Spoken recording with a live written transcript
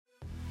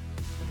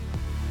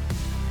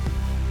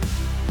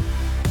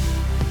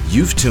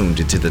You've tuned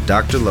into the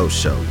Dr. Lowe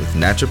Show with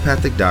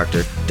naturopathic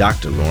doctor,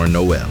 Dr. Lauren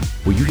Noel,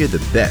 where you hear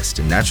the best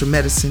in natural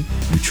medicine,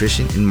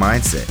 nutrition, and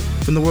mindset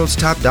from the world's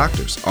top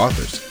doctors,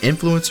 authors,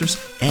 influencers,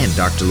 and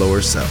Dr. Lowe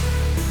herself.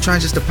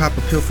 Trying just to pop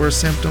a pill for a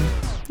symptom?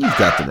 You've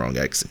got the wrong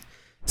exit.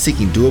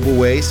 Seeking doable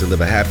ways to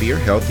live a happier,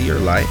 healthier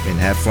life and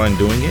have fun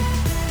doing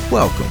it?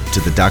 Welcome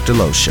to the Dr.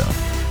 Lowe Show.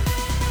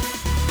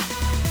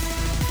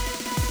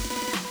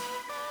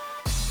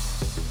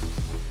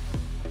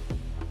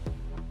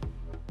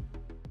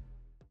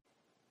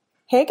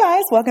 Hey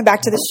guys, welcome back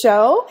to the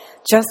show.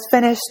 Just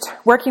finished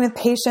working with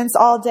patients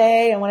all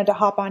day. I wanted to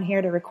hop on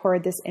here to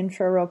record this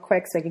intro real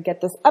quick so I could get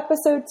this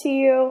episode to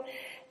you.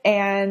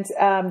 And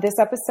this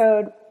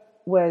episode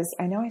was,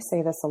 I know I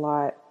say this a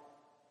lot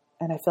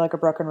and I feel like a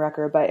broken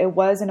record, but it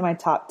was into my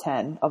top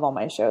 10 of all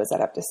my shows, I'd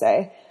have to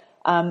say.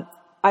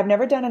 I've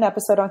never done an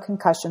episode on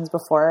concussions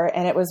before,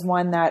 and it was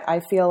one that I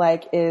feel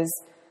like is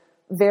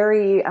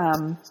very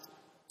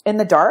in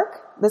the dark.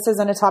 This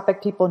isn't a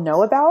topic people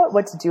know about,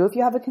 what to do if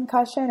you have a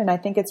concussion. And I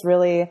think it's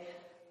really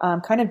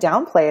kind of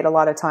downplayed a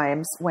lot of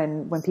times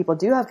when people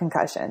do have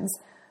concussions.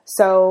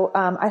 So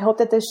I hope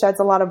that this sheds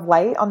a lot of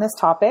light on this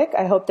topic.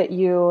 I hope that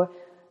you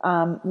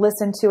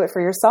listen to it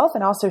for yourself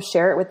and also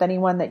share it with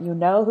anyone that you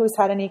know who's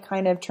had any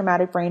kind of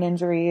traumatic brain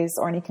injuries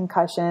or any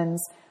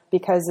concussions,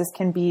 because this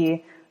can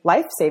be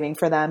life-saving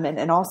for them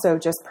and also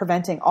just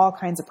preventing all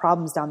kinds of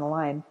problems down the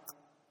line.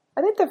 I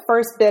think the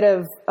first bit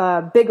of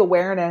big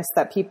awareness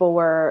that people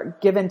were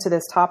given to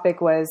this topic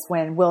was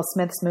when Will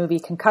Smith's movie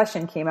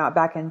Concussion came out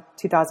back in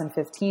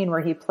 2015,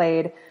 where he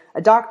played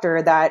a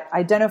doctor that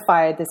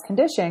identified this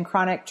condition,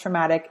 chronic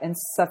traumatic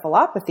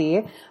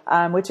encephalopathy,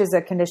 which is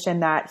a condition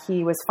that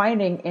he was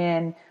finding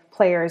in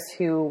players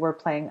who were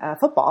playing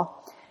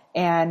football.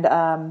 And,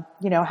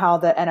 how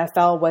the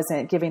NFL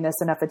wasn't giving this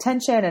enough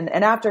attention.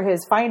 And after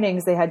his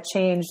findings, they had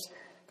changed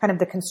kind of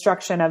the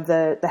construction of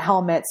the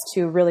helmets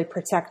to really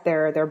protect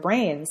their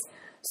brains.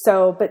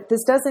 So, but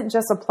this doesn't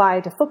just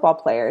apply to football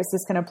players.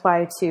 This can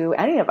apply to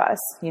any of us,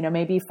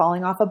 maybe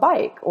falling off a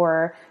bike,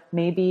 or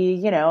maybe,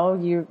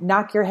 you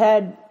knock your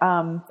head,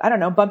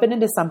 bumping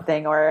into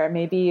something, or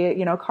maybe,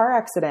 car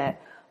accident,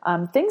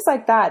 things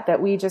like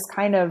that we just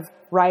kind of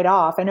write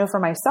off. I know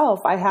for myself,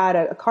 I had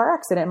a car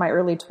accident in my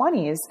early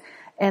 20s.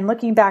 And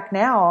looking back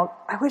now,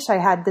 I wish I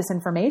had this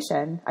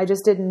information. I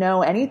just didn't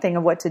know anything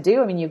of what to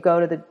do. I mean,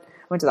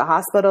 went to the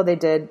hospital, they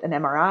did an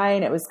MRI,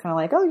 and it was kind of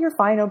like, oh, you're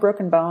fine, no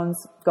broken bones,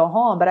 go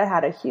home. But I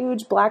had a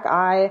huge black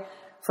eye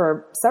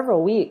for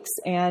several weeks.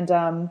 And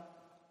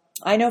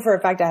I know for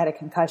a fact I had a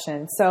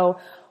concussion. So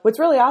what's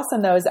really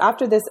awesome, though, is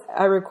after this,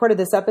 I recorded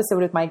this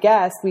episode with my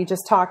guest. We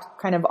just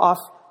talked kind of off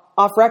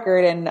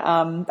record, and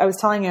I was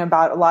telling him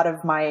about a lot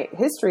of my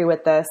history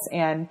with this.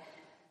 And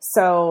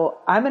so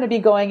I'm going to be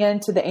going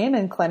into the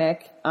Amen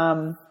Clinic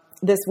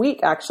this week,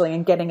 actually,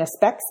 and getting a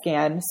SPECT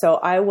scan. So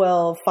I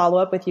will follow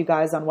up with you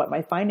guys on what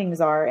my findings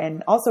are.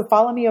 And also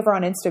follow me over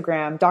on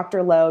Instagram,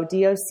 Dr. Lowe,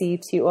 DOCTOR_LO.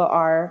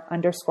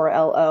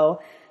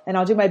 And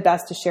I'll do my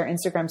best to share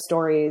Instagram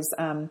stories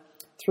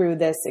through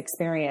this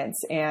experience.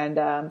 And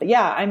but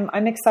yeah,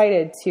 I'm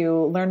excited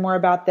to learn more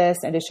about this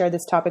and to share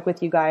this topic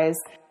with you guys.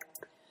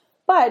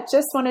 But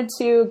just wanted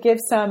to give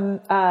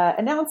some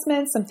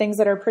announcements, some things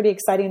that are pretty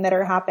exciting that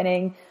are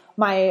happening.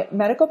 My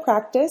medical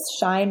practice,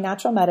 Shine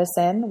Natural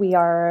Medicine, we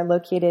are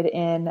located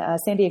in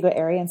San Diego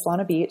area in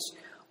Solana Beach.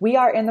 We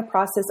are in the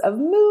process of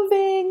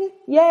moving.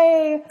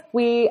 Yay!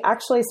 We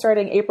actually,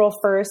 starting April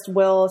 1st,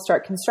 will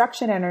start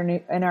construction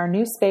in our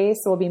new space.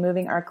 So we'll be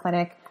moving our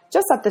clinic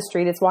just up the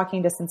street. It's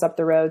walking distance up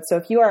the road. So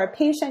if you are a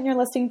patient and you're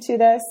listening to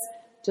this,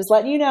 just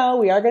letting you know,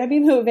 we are going to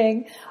be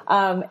moving.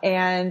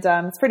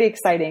 It's pretty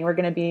exciting. We're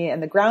going to be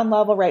in the ground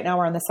level. Right now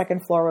we're on the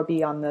second floor. We'll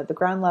be on the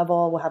ground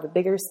level. We'll have a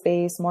bigger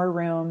space, more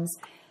rooms.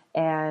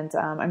 And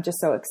I'm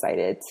just so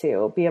excited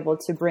to be able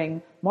to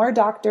bring more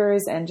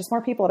doctors and just more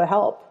people to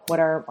help what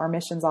our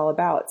mission's all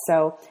about.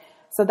 So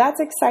that's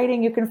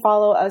exciting. You can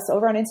follow us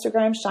over on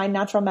Instagram, Shine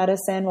Natural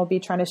Medicine. We'll be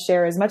trying to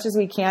share as much as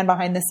we can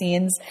behind the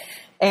scenes.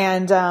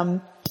 And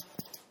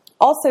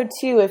also,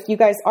 too, if you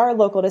guys are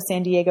local to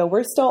San Diego,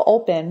 we're still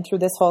open through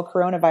this whole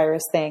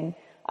coronavirus thing.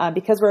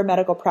 Because we're a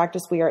medical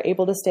practice, we are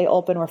able to stay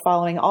open. We're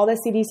following all the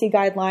CDC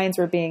guidelines.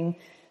 We're being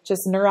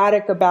just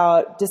neurotic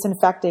about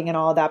disinfecting and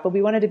all that, but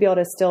we wanted to be able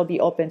to still be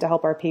open to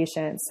help our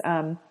patients.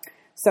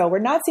 So we're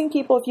not seeing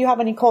people if you have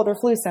any cold or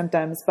flu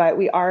symptoms, but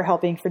we are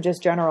helping for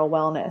just general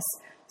wellness.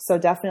 So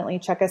definitely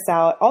check us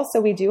out.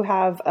 Also, we do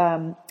have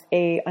an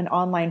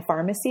online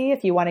pharmacy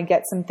if you want to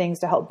get some things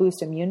to help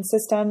boost immune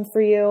system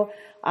for you,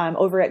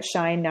 over at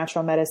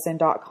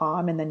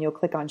shinenaturalmedicine.com, and then you'll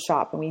click on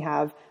shop, and we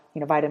have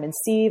vitamin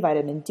C,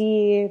 vitamin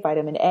D,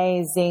 vitamin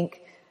A, zinc,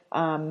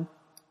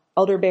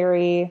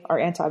 elderberry, our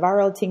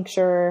antiviral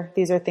tincture.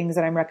 These are things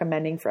that I'm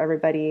recommending for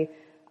everybody.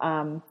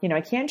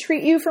 I can't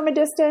treat you from a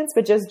distance,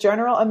 but just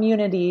general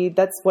immunity,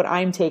 that's what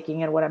I'm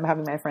taking and what I'm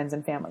having my friends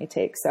and family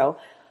take. So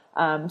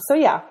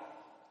yeah.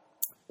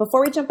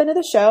 Before we jump into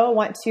the show, I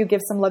want to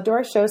give some love to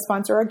our show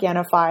sponsor,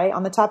 Organifi.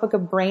 On the topic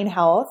of brain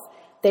health,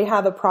 they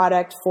have a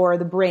product for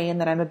the brain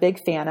that I'm a big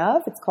fan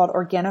of. It's called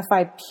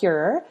Organifi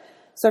Pure.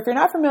 So if you're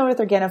not familiar with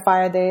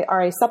Organifi, they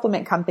are a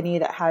supplement company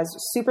that has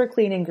super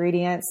clean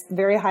ingredients,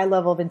 very high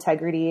level of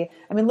integrity.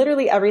 I mean,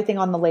 literally everything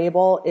on the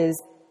label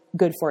is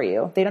good for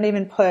you. They don't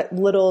even put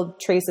little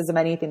traces of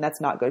anything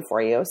that's not good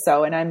for you.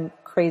 So, and I'm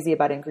crazy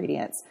about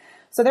ingredients.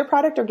 So their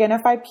product,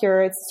 Organifi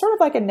Pure, it's sort of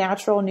like a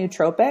natural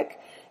nootropic,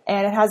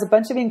 and it has a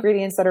bunch of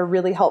ingredients that are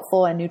really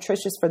helpful and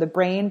nutritious for the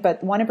brain.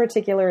 But one in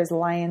particular is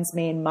lion's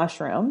mane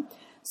mushroom.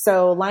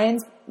 So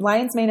lion's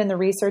mane in the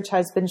research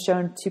has been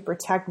shown to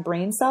protect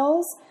brain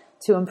cells,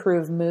 to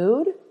improve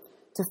mood,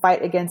 to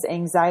fight against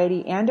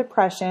anxiety and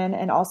depression,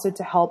 and also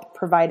to help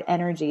provide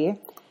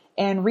energy.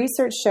 And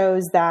research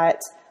shows that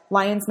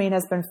lion's mane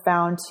has been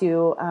found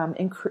to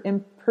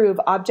improve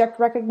object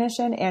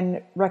recognition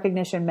and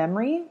recognition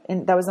memory.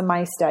 And that was a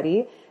mice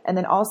study. And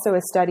then also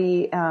a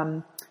study,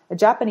 a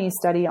Japanese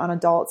study on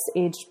adults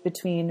aged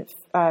between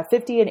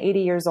 50 and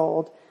 80 years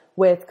old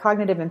with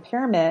cognitive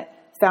impairment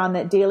found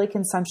that daily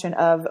consumption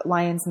of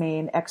lion's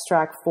mane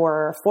extract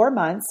for 4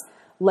 months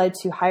led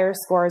to higher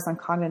scores on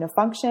cognitive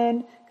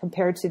function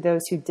compared to those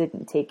who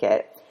didn't take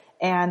it.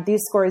 And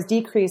these scores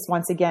decreased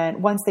once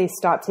they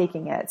stopped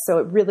taking it. So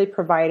it really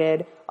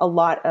provided a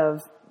lot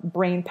of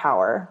brain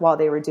power while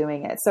they were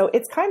doing it. So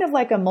it's kind of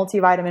like a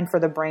multivitamin for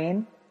the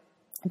brain.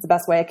 It's the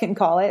best way I can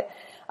call it.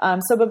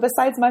 But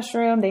besides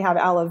mushroom, they have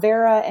aloe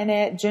vera in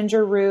it,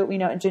 ginger root. We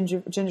know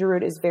ginger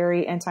root is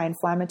very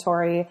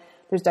anti-inflammatory.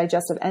 There's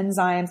digestive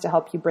enzymes to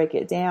help you break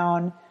it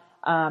down.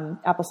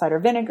 Apple cider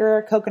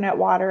vinegar, coconut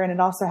water, and it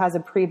also has a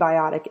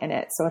prebiotic in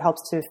it. So it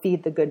helps to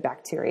feed the good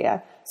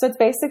bacteria. So it's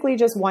basically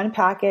just one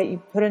packet.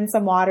 You put in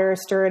some water,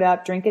 stir it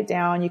up, drink it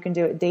down. You can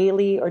do it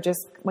daily or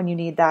just when you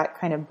need that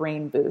kind of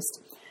brain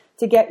boost.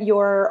 To get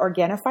your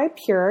Organifi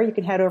Pure, you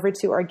can head over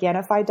to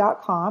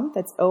Organifi.com.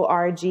 That's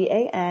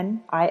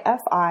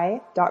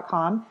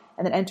ORGANIFI.com.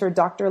 And then enter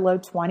Dr. Low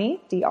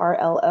 20,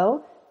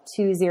 DRLO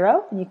 20,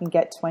 and you can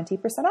get 20%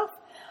 off.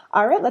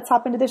 All right, let's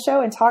hop into the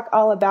show and talk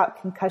all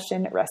about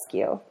concussion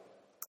rescue.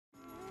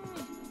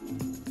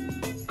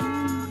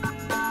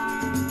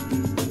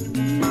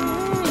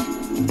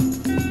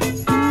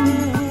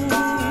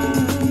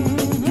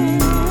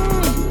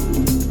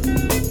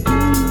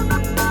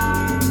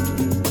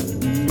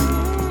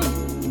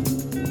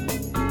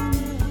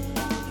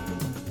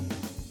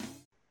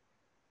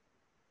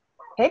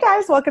 Hey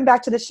guys, welcome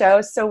back to the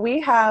show. So we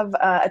have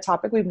a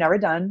topic we've never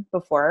done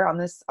before on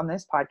this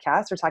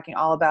podcast. We're talking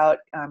all about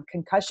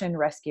concussion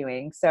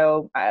rescuing.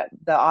 So my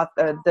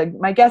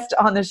guest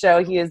on the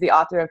show, he is the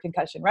author of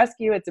Concussion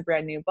Rescue. It's a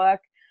brand new book.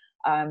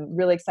 I'm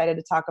really excited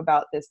to talk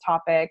about this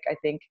topic. I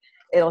think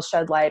it'll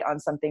shed light on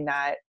something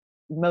that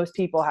most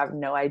people have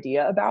no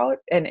idea about,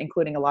 and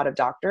including a lot of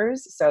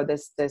doctors. So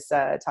this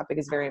topic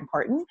is very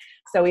important.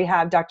 So we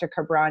have Dr.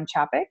 Kabran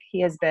Chapik.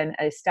 He has been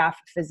a staff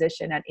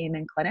physician at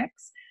Amen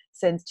Clinics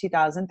since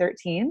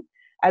 2013.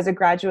 As a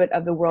graduate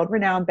of the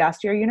world-renowned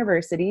Bastyr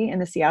University in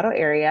the Seattle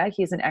area,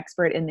 he's an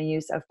expert in the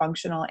use of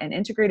functional and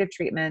integrative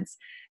treatments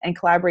and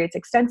collaborates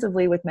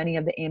extensively with many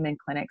of the Amen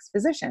Clinics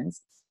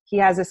physicians. He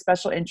has a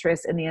special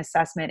interest in the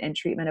assessment and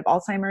treatment of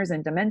Alzheimer's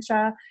and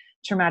dementia,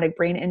 traumatic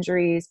brain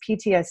injuries,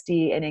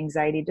 PTSD, and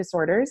anxiety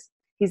disorders.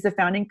 He's the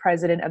founding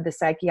president of the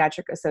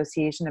Psychiatric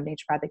Association of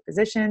Naturopathic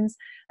Physicians,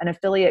 an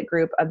affiliate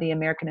group of the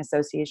American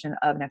Association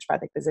of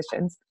Naturopathic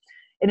Physicians.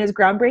 In his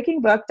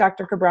groundbreaking book,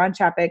 Dr. Kabran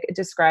Chapik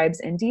describes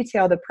in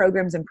detail the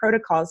programs and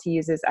protocols he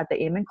uses at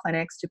the Amen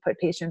Clinics to put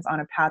patients on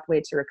a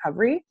pathway to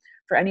recovery.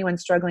 For anyone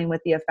struggling with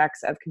the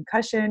effects of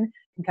concussion,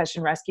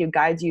 Concussion Rescue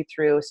guides you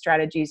through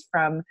strategies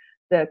from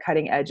the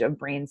cutting edge of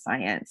brain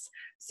science.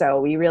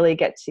 So we really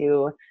get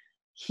to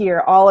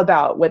hear all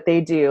about what they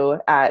do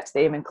at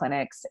the Amen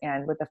Clinics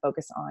and with the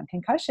focus on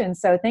concussion.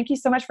 So thank you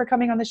so much for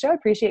coming on the show. I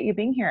appreciate you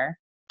being here.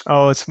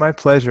 Oh, it's my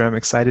pleasure. I'm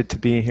excited to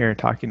be here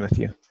talking with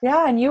you.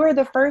 Yeah, and you were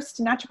the first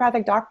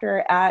naturopathic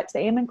doctor at the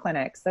Amen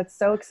Clinics. That's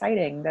so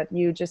exciting that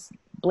you just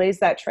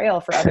blazed that trail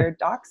for other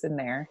docs in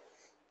there.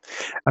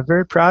 I'm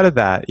very proud of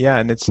that. Yeah,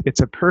 and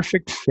it's a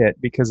perfect fit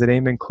because at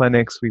Amen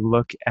Clinics, we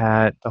look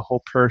at the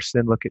whole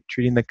person, look at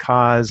treating the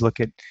cause,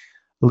 look at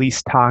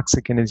least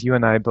toxic, and as you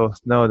and I both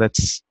know,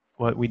 that's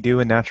what we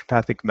do in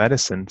naturopathic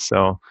medicine.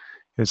 So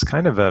it was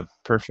kind of a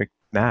perfect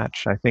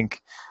match. I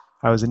think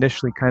I was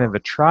initially kind of a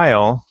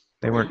trial.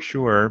 They weren't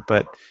sure,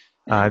 but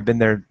I've been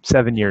there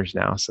 7 years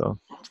now, so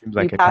it seems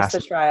like you passed the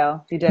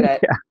trial. You did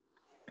it. Yeah.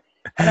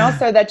 And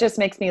also, that just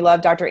makes me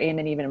love Dr.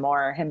 Amen even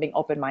more, him being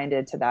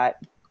open-minded to that.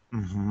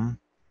 Mm-hmm.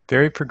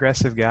 Very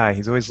progressive guy.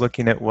 He's always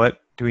looking at what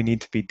do we need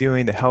to be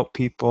doing to help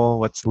people,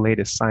 what's the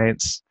latest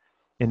science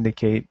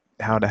indicate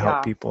how to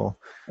help people.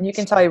 And you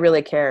can tell he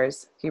really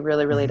cares. He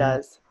really, really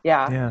does.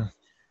 Yeah. Yeah.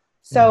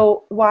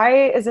 So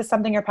why is this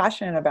something you're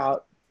passionate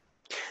about?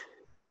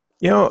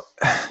 You know,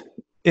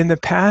 in the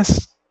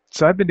past,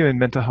 so I've been doing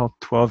mental health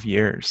 12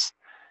 years,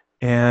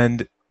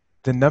 and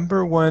the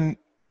number one,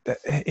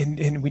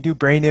 and we do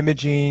brain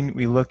imaging,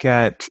 we look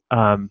at,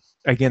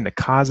 again, the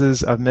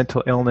causes of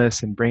mental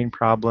illness and brain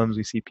problems.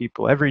 We see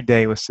people every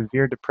day with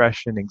severe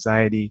depression,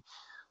 anxiety,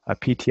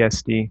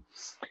 PTSD.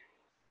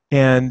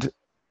 And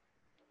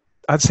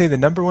I'd say the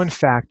number one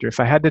factor, if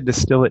I had to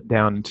distill it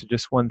down into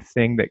just one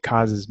thing that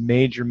causes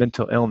major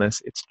mental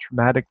illness, it's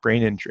traumatic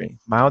brain injury,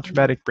 mild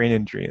traumatic brain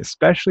injury,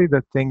 especially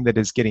the thing that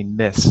is getting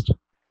missed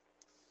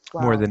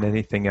more Wow. than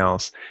anything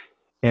else.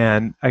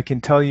 And I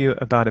can tell you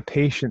about a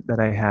patient that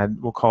I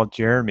had, we'll call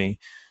Jeremy,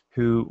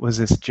 who was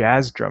this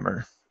jazz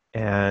drummer.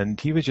 And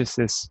he was just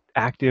this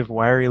active,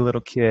 wiry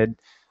little kid.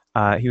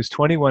 He was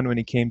 21 when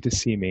he came to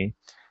see me,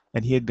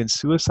 and he had been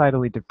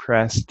suicidally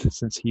depressed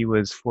since he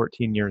was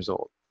 14 years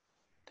old.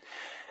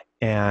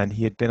 And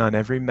he had been on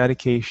every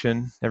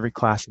medication, every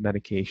class of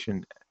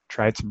medication,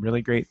 tried some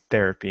really great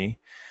therapy.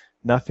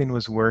 Nothing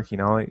was working.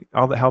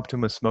 All that helped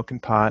him was smoking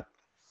pot.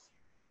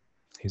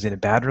 He was in a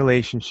bad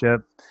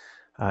relationship.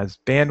 His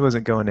band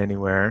wasn't going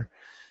anywhere.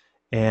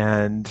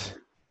 And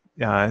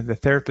the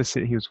therapist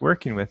that he was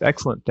working with,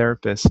 excellent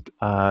therapist,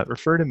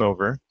 referred him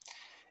over.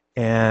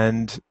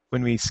 And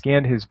when we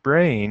scanned his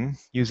brain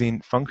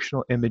using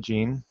functional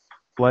imaging,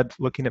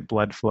 looking at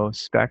blood flow,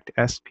 SPECT,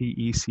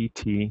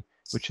 SPECT,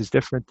 which is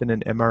different than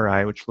an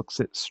MRI, which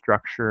looks at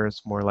structure.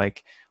 It's more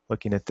like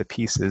looking at the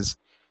pieces.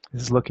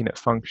 This is looking at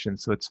function,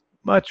 so it's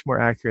much more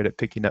accurate at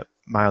picking up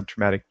mild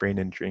traumatic brain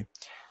injury.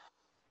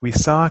 We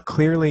saw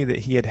clearly that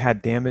he had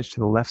had damage to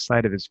the left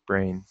side of his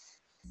brain,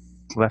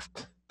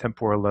 left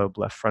temporal lobe,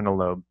 left frontal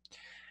lobe.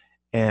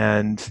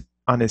 And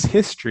on his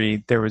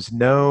history, there was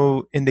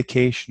no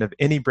indication of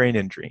any brain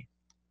injury.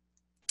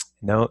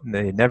 No,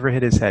 they never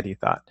hit his head, he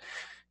thought.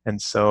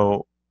 And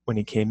so when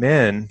he came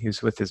in, he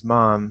was with his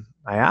mom.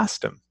 I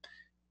asked him,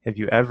 have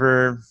you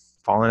ever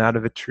fallen out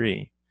of a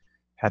tree,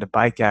 had a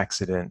bike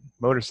accident,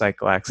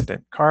 motorcycle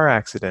accident, car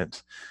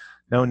accident?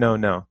 No, no,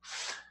 no.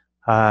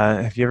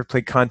 Have you ever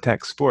played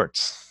contact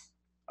sports?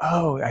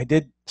 Oh, I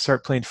did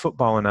start playing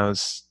football when I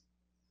was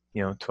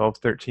 12,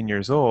 13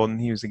 years old. And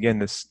he was, again,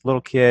 this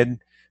little kid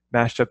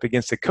mashed up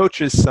against a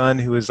coach's son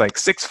who was like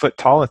 6 foot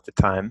tall at the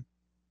time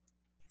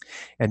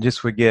and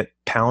just would get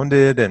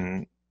pounded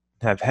and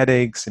have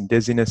headaches and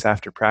dizziness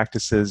after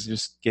practices,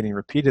 just getting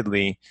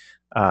repeatedly,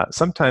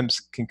 sometimes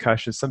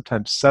concussions,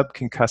 sometimes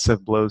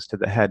subconcussive blows to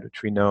the head,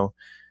 which we know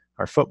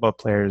our football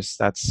players,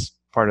 that's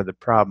part of the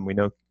problem. We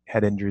know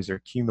head injuries are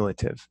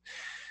cumulative.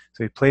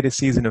 So he played a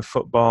season of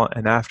football,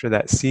 and after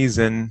that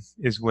season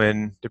is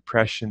when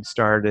depression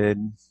started,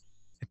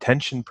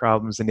 attention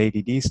problems and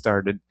ADD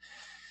started.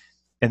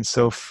 And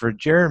so for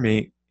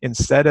Jeremy,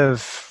 instead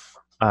of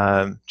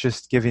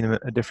just giving him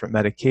a different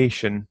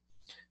medication,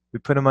 we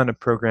put him on a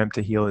program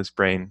to heal his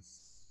brain.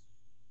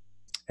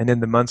 And in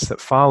the months that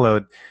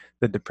followed,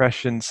 the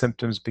depression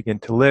symptoms began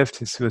to lift,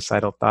 his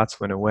suicidal thoughts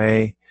went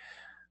away.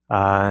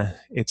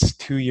 It's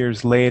 2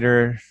 years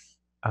later,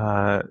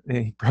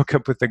 he broke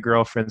up with a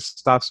girlfriend,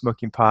 stopped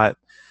smoking pot.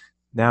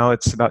 Now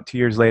it's about 2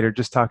 years later,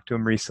 just talked to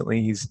him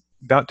recently. He's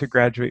about to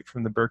graduate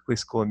from the Berklee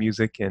School of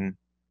Music in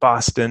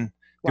Boston,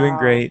 doing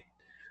great.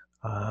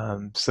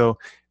 So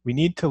we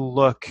need to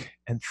look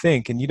and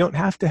think, and you don't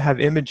have to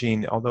have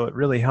imaging, although it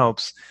really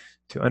helps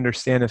to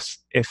understand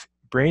if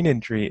brain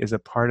injury is a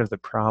part of the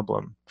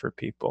problem for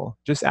people.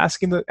 Just ask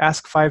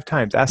 5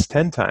 times, ask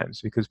 10 times,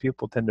 because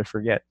people tend to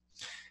forget,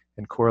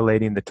 and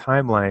correlating the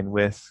timeline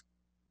with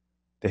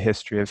the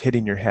history of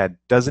hitting your head.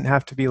 Doesn't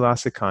have to be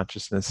loss of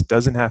consciousness,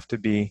 doesn't have to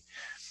be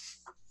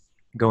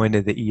going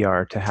to the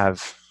ER to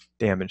have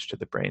damage to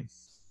the brain.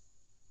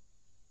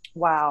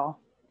 Wow.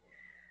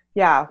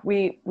 Yeah,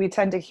 we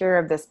tend to hear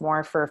of this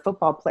more for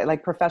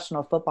like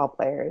professional football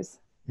players.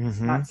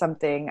 Mm-hmm. Not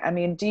something. I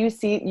mean, do you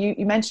see?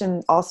 You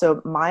mentioned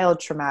also mild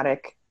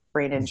traumatic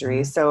brain injury.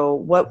 Mm-hmm. So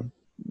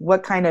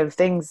what kind of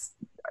things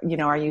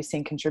are you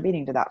seeing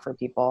contributing to that for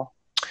people?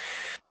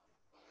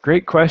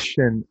 Great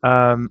question.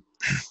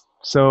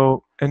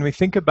 So, and we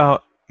think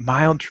about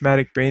mild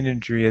traumatic brain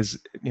injury as,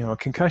 a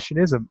concussion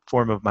is a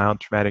form of mild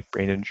traumatic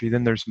brain injury.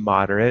 Then there's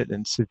moderate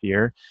and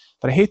severe.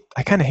 But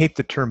I kind of hate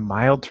the term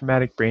mild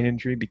traumatic brain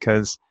injury,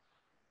 because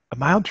a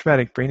mild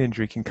traumatic brain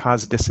injury can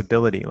cause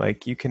disability.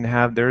 Like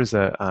there's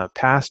a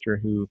pastor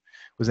who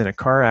was in a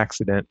car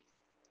accident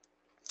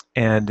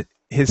and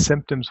his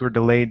symptoms were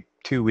delayed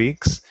 2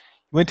 weeks.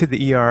 He went to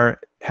the ER,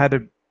 had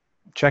it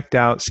checked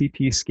out,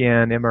 CT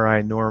scan,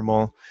 MRI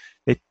normal.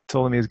 They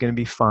told him he was going to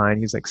be fine.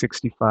 He's like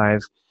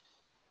 65.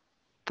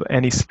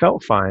 And he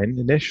felt fine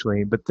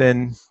initially, but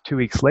then 2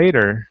 weeks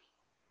later,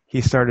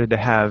 he started to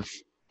have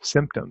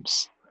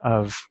symptoms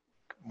of,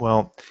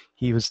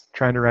 he was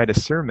trying to write a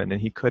sermon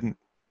and he couldn't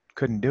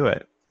do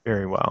it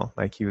very well.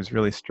 Like he was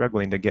really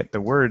struggling to get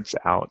the words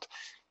out.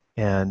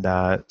 And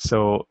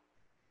so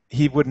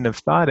he wouldn't have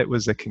thought it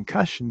was a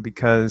concussion,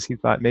 because he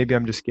thought maybe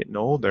I'm just getting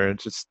older. It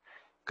just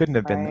couldn't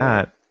have been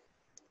that.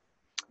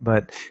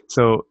 But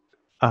so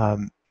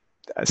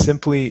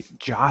simply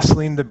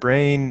jostling the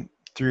brain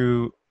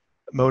through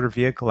motor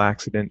vehicle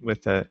accident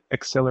with a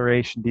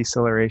acceleration,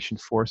 deceleration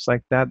force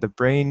like that, the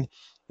brain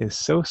is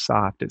so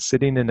soft. It's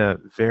sitting in a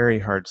very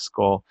hard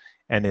skull,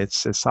 and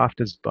it's as soft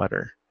as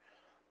butter.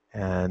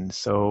 And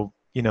so,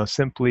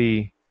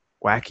 simply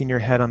whacking your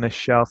head on a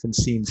shelf and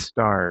seeing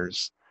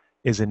stars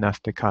is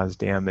enough to cause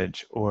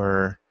damage,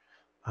 or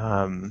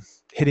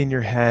hitting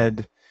your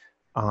head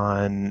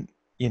on,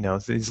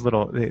 these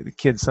the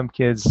kids, some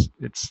kids,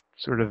 it's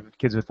sort of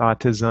kids with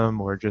autism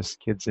or just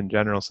kids in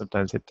general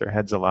sometimes hit their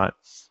heads a lot.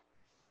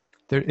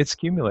 It's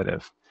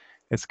cumulative.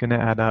 It's going to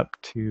add up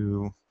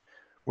to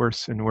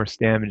worse and worse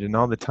damage. And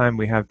all the time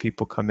we have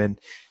people come in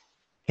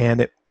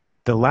and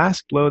the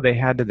last blow they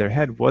had to their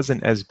head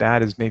wasn't as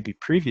bad as maybe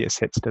previous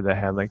hits to the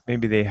head. Like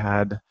maybe they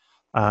had,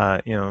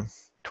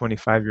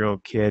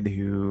 25-year-old kid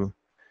who,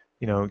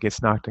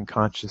 gets knocked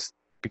unconscious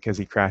because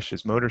he crashed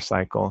his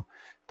motorcycle,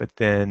 but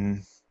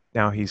then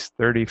now he's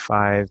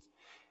 35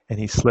 and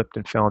he slipped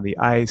and fell on the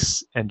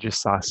ice and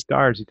just saw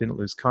stars. He didn't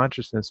lose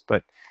consciousness,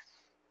 but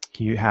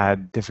he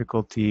had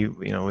difficulty,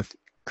 with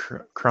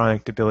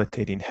chronic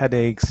debilitating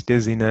headaches,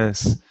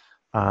 dizziness,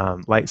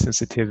 light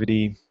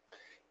sensitivity.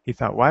 He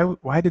thought,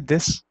 why did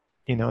this,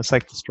 it's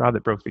like the straw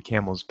that broke the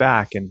camel's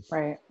back and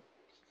right.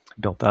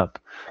 built up.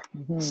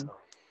 Mm-hmm. So.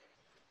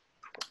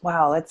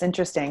 Wow, that's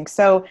interesting.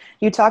 So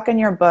you talk in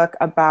your book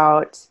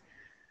about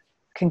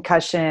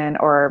concussion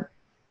or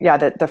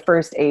the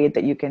first aid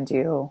that you can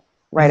do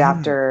right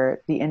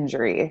after the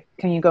injury.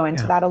 Can you go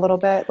into that a little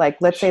bit? Like,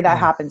 let's say that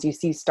happens, you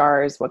see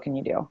stars, what can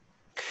you do?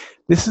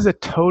 This is a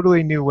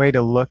totally new way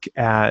to look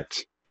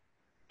at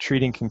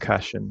treating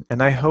concussion.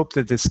 And I hope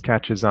that this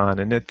catches on,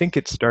 and I think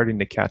it's starting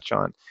to catch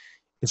on.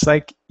 It's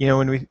like,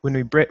 when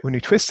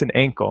we twist an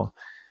ankle,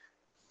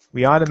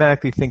 we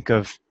automatically think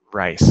of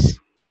rice.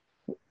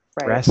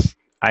 Right. Rest,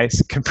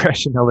 ice,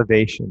 compression,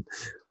 elevation.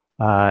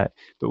 But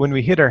when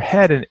we hit our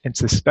head and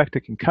suspect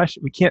a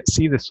concussion, we can't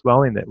see the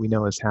swelling that we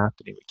know is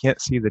happening. We can't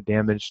see the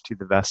damage to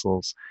the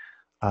vessels.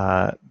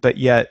 But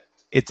yet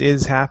it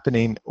is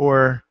happening,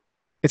 or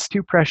it's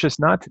too precious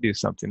not to do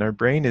something. Our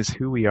brain is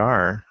who we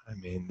are. I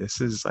mean, this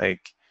is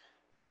like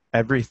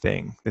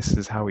everything. This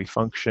is how we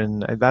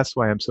function. And that's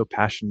why I'm so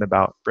passionate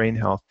about brain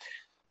health.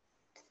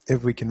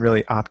 If we can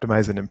really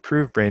optimize and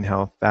improve brain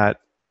health, that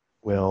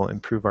will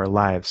improve our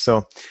lives.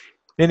 So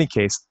in any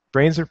case,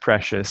 brains are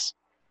precious.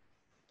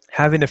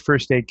 Having a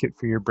first aid kit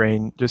for your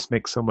brain just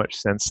makes so much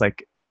sense.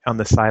 Like on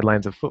the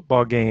sidelines of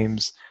football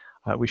games,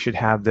 we should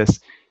have this.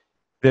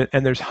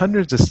 And there's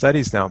hundreds of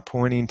studies now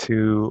pointing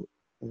to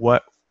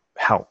what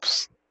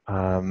helps.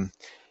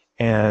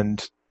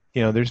 And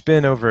there's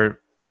been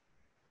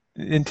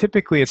and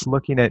typically it's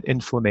looking at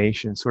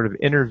inflammation, sort of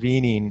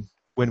intervening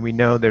when we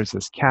know there's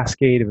this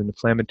cascade of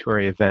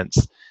inflammatory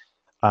events.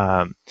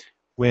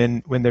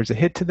 When there's a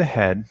hit to the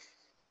head,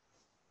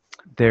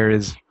 there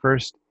is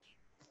first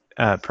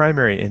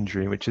primary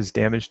injury, which is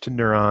damage to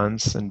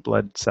neurons and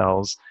blood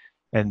cells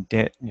and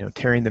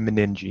tearing the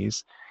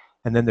meninges.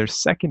 And then there's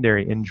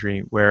secondary injury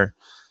where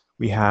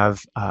we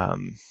have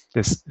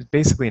this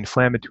basically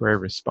inflammatory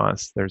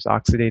response. There's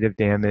oxidative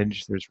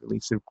damage, there's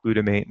release of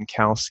glutamate and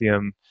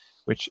calcium,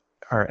 which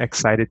are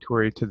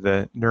excitatory to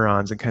the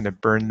neurons and kind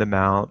of burn them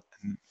out.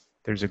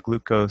 There's a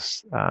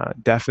glucose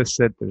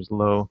deficit. There's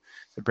the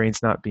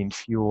brain's not being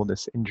fueled,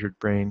 this injured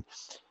brain.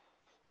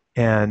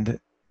 And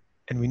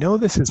we know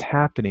this is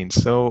happening.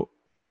 So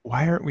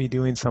why aren't we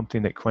doing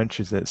something that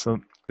quenches it? So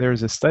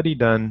there's a study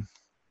done,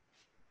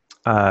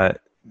 a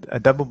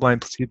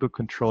double-blind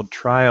placebo-controlled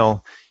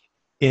trial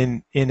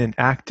in an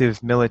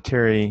active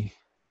military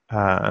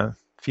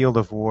field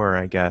of war,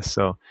 I guess.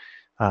 So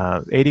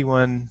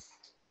 81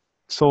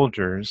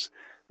 soldiers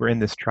were in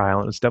this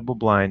trial. It was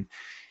double-blind.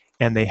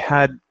 And they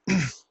had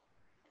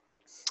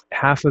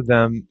half of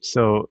them,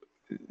 so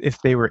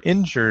if they were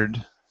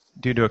injured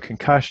due to a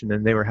concussion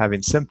and they were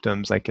having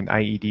symptoms like an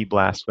IED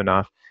blast went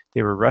off,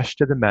 they were rushed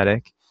to the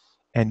medic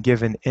and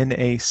given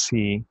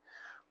NAC,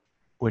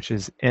 which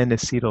is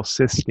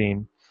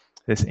N-acetylcysteine,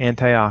 this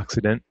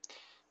antioxidant,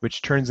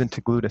 which turns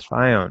into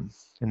glutathione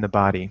in the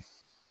body,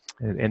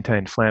 an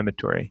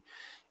anti-inflammatory.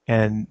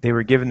 And they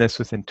were given this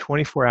within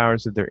 24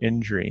 hours of their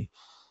injury.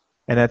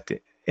 And at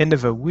the end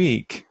of a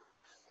week,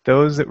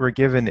 those that were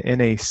given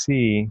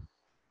NAC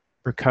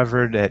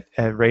recovered at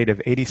a rate of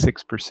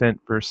 86%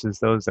 versus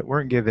those that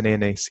weren't given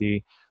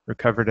NAC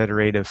recovered at a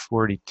rate of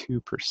 42%.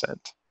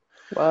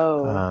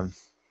 Whoa.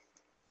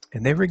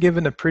 And they were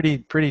given a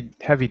pretty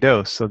heavy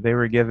dose. So they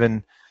were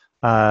given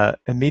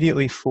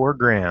immediately 4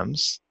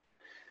 grams.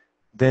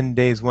 Then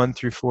days 1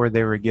 through 4,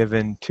 they were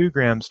given 2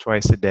 grams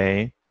twice a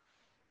day.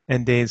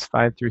 And days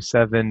 5 through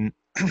 7,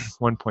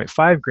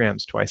 1.5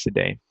 grams twice a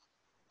day.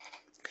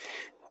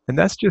 And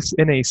that's just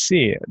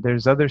NAC.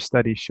 There's other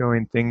studies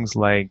showing things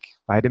like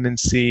vitamin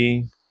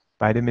C,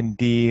 vitamin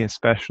D,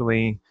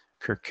 especially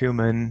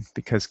curcumin,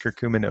 because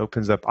curcumin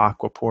opens up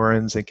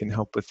aquaporins and can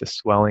help with the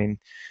swelling.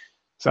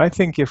 So I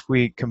think if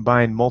we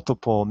combine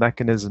multiple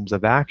mechanisms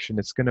of action,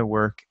 it's going to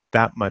work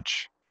that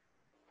much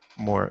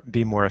more,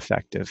 be more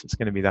effective. It's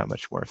going to be that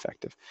much more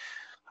effective.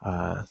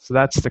 So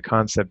that's the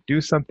concept.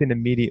 Do something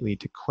immediately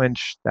to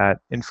quench that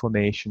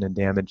inflammation and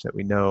damage that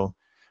we know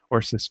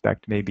or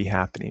suspect may be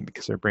happening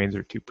because our brains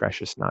are too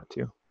precious not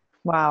to.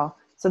 Wow.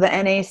 So the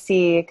NAC,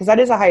 because that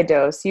is a high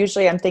dose.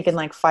 Usually I'm thinking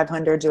like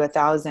 500 to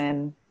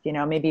 1,000,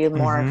 maybe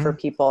more for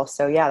people.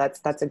 So yeah,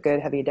 that's a good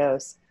heavy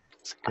dose.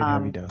 It's a good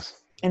heavy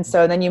dose. And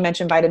so then you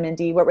mentioned vitamin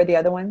D. What were the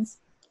other ones?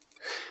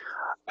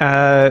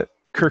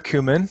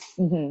 Curcumin.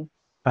 Mm-hmm.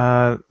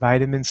 vitamin C,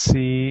 Vitamin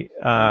C.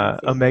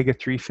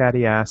 omega-3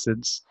 fatty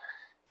acids.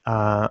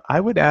 I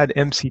would add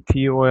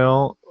MCT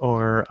oil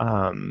or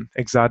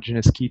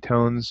exogenous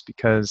ketones,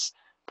 because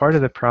part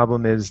of the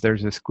problem is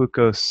there's this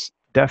glucose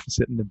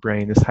deficit in the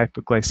brain, this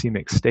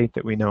hypoglycemic state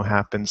that we know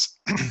happens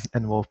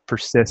and will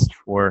persist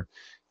for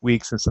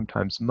weeks and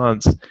sometimes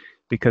months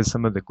because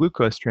some of the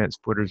glucose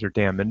transporters are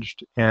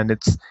damaged. And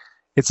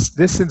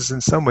this is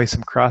in some ways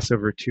some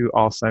crossover to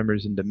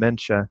Alzheimer's and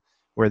dementia,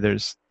 where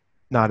there's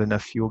not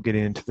enough fuel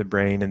getting into the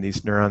brain and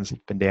these neurons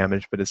have been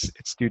damaged, but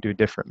it's due to a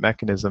different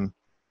mechanism.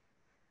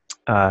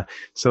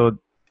 So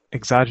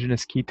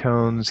exogenous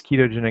ketones,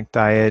 ketogenic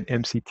diet,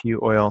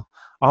 MCT oil,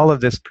 all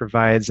of this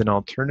provides an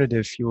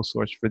alternative fuel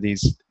source for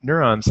these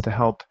neurons to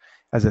help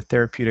as a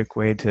therapeutic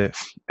way to,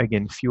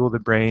 again, fuel the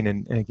brain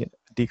and again,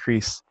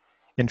 decrease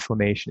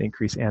inflammation,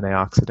 increase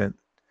antioxidant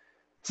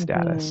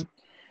status.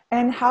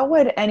 And how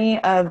would any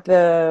of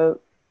the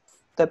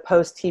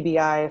post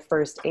TBI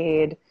first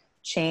aid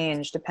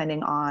change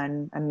depending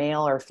on a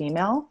male or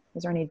female?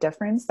 Is there any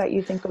difference that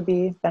you think would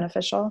be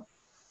beneficial?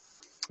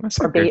 That's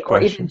a good Or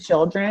question. even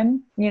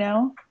children, you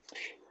know?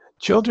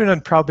 Children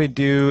I'd probably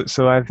do,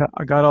 so I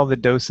got all the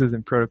doses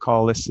and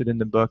protocol listed in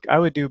the book. I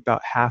would do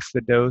about half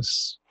the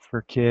dose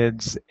for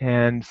kids,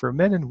 and for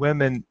men and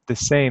women, the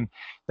same.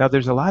 Now,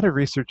 there's a lot of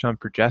research on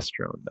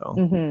progesterone,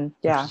 though,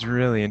 Yeah. which is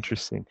really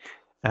interesting.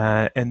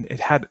 And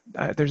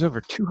there's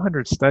over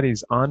 200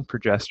 studies on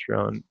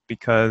progesterone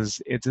because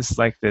it's just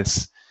like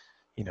this,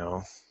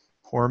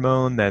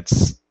 hormone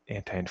that's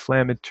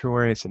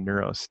anti-inflammatory. It's a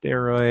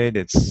neurosteroid.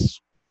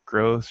 It's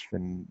growth,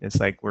 and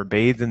it's like we're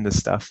bathed in the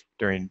stuff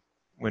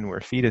when we're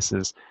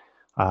fetuses.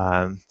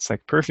 It's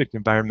like perfect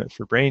environment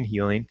for brain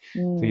healing.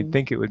 So you'd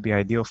think it would be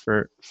ideal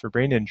for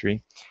brain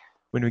injury.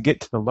 When we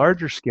get to the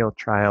larger scale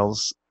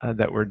trials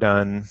that were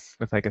done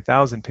with like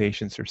 1,000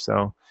 patients or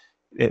so,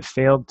 it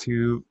failed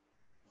to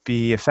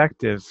be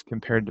effective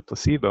compared to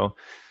placebo.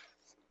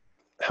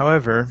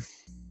 However,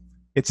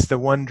 it's the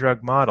one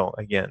drug model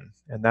again,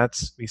 and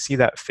we see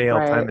that fail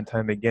time and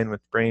time again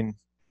with brain.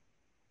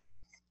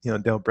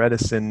 Dale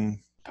Bredesen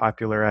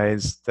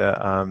popularized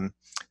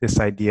this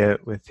idea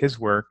with his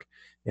work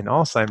in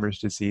Alzheimer's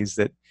disease,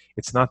 that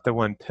it's not the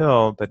one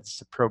pill, but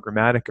it's a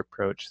programmatic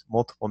approach,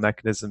 multiple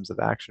mechanisms of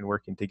action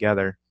working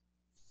together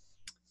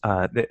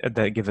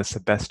that give us the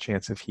best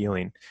chance of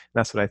healing. And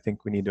that's what I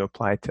think we need to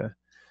apply to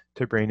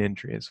brain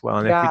injury as well.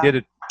 And if we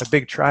did a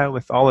big trial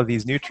with all of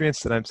these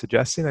nutrients that I'm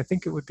suggesting, I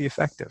think it would be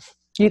effective.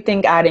 Do you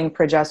think adding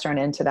progesterone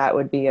into that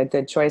would be a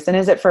good choice? And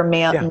is it for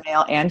male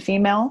and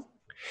female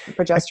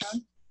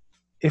progesterone?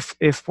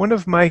 If one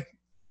of my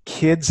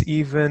kids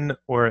even,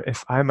 or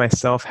if I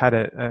myself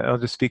I'll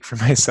just speak for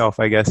myself,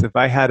 I guess, if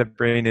I had a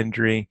brain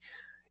injury,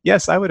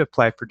 yes, I would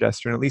apply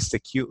progesterone, at least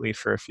acutely,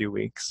 for a few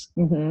weeks.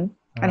 And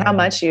how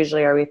much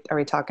usually are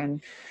we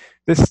talking?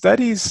 The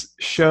studies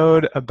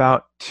showed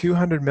about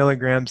 200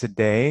 milligrams a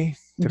day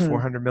to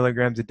 400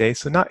 milligrams a day,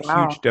 so not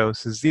huge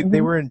doses.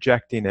 They were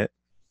injecting it.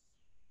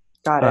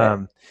 Got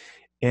it.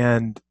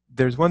 And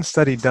there's one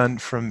study done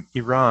from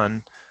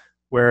Iran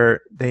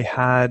where they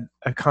had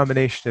a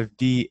combination of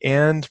D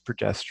and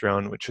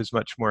progesterone, which was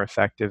much more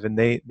effective. And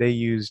they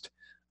used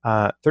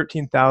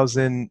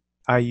 13,000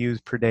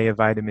 IUs per day of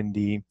vitamin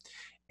D.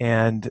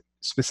 And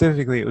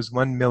specifically, it was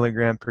 1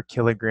 milligram per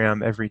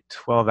kilogram every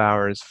 12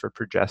 hours for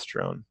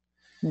progesterone.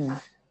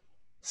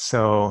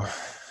 So,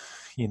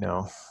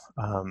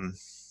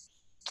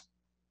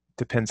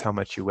 depends how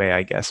much you weigh,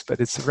 I guess, but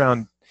it's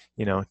around,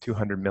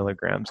 200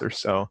 milligrams or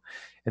so.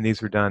 And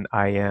these were done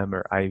IM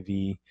or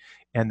IV.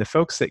 And the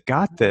folks that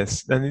got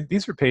this, and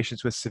these were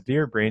patients with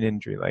severe brain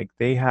injury, like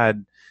they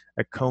had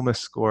a coma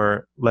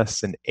score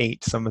less than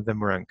 8. Some of them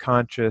were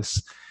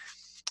unconscious.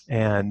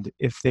 And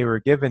if they were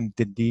given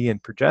the D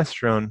and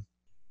progesterone,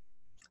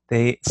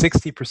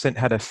 60%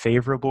 had a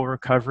favorable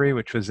recovery,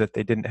 which was that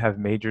they didn't have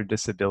major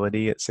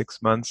disability at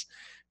 6 months,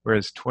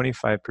 whereas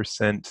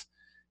 25%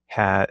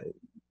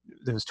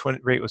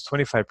 rate was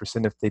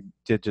 25% if they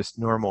did just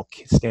normal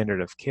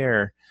standard of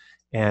care,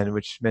 and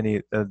which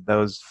many of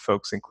those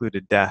folks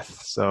included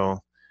death. So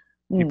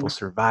people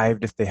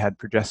survived if they had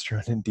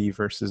progesterone and D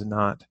versus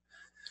not.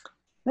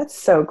 That's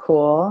so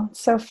cool.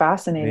 So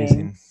fascinating.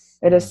 Amazing.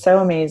 It is so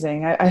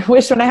amazing. I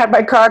wish when I had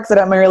my car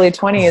accident in my early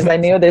 20s, I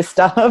knew this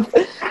stuff.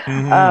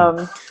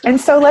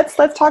 And so let's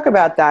talk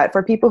about that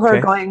for people who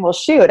are going, well,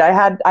 shoot, I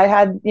had,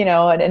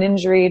 an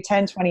injury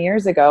 10, 20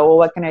 years ago. Well,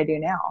 what can I do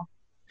now?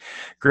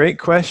 Great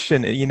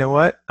question. You know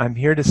what? I'm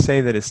here to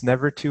say that it's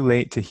never too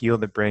late to heal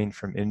the brain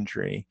from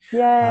injury.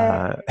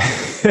 Yay.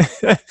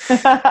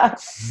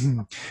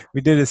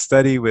 We did a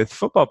study with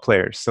football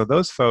players. So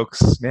those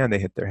folks, man, they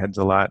hit their heads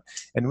a lot.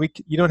 And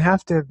you don't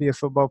have to be a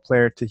football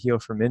player to heal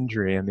from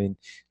injury. I mean,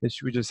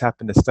 we just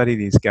happened to study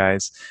these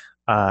guys.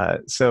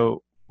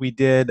 So we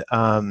did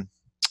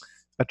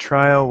a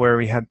trial where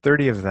we had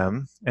 30 of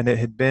them, and it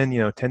had been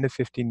 10 to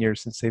 15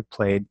 years since they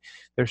played.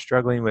 They're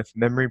struggling with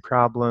memory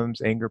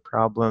problems, anger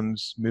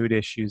problems, mood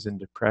issues, and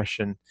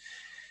depression.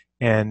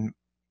 And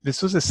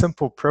this was a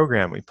simple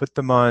program. We put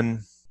them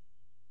on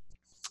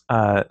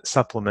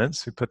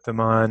supplements. We put them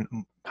on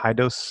high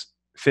dose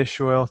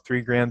fish oil,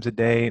 3 grams a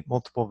day,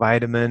 multiple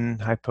vitamin,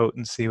 high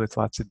potency with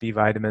lots of B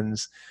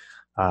vitamins,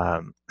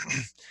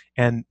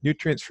 and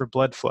nutrients for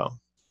blood flow.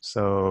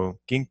 So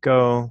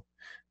ginkgo,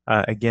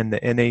 again, the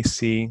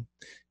NAC,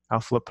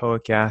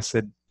 alpha-lipoic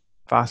acid,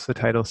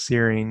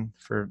 phosphatidylserine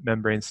for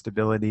membrane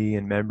stability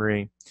and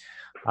memory.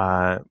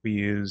 We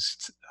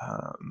used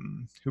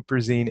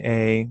huperzine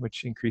A,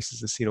 which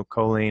increases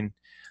acetylcholine.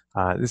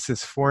 This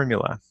is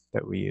formula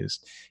that we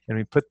used. And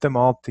we put them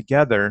all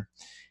together,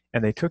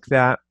 and they took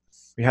that.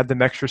 We had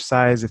them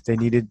exercise if they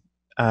needed,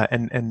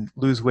 and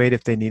lose weight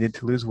if they needed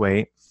to lose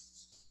weight.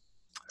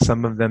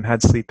 Some of them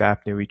had sleep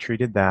apnea. We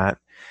treated that.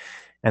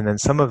 And then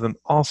some of them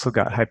also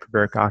got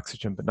hyperbaric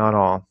oxygen, but not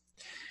all.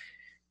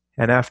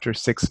 And after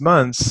 6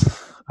 months,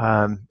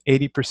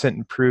 80%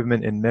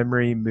 improvement in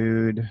memory,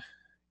 mood,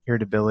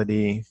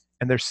 irritability,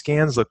 and their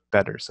scans looked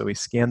better. So we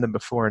scanned them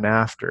before and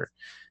after,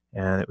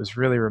 and it was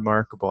really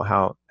remarkable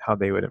how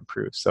they would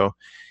improve. So,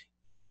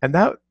 and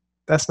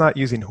that's not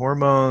using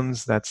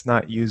hormones. That's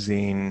not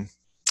using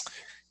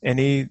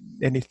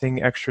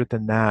anything extra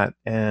than that.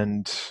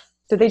 And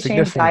did they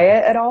change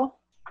diet at all?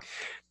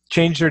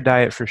 Change their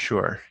diet for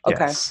sure.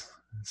 Okay. Yes.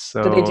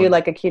 So did they do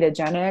like a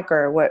ketogenic,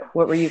 or what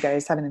were you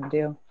guys having them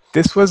do?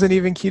 This wasn't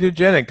even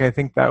ketogenic. I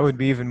think that would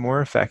be even more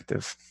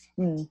effective.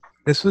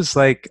 This was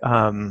like,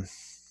 I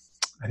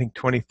think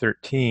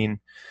 2013.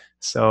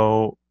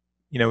 So,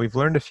 we've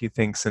learned a few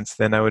things since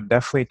then. I would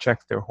definitely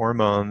check their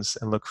hormones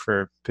and look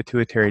for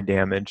pituitary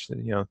damage.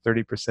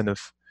 30%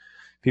 of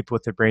people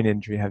with a brain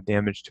injury have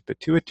damage to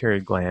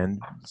pituitary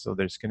gland. So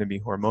there's going to be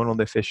hormonal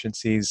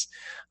deficiencies.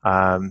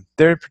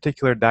 Their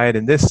particular diet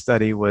in this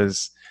study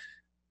was,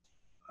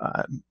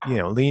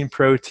 lean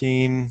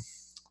protein,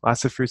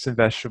 lots of fruits and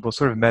vegetables,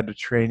 sort of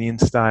Mediterranean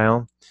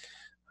style.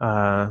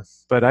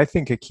 But I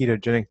think a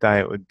ketogenic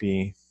diet would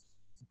be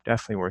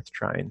definitely worth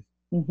trying.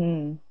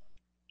 Mm-hmm.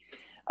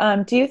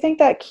 Do you think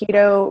that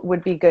keto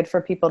would be good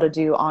for people to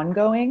do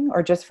ongoing,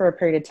 or just for a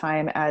period of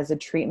time as a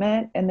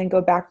treatment and then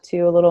go back to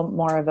a little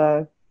more of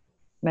a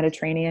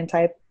Mediterranean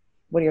type?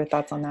 What are your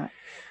thoughts on that?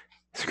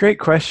 It's a great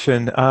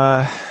question.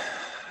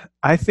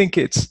 I think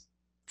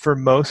for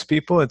most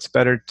people, it's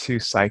better to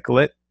cycle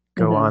it,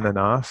 go on and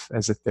off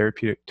as a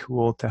therapeutic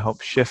tool to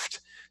help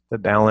shift the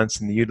balance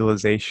and the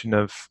utilization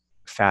of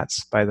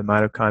fats by the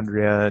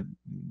mitochondria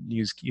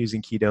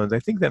using ketones. I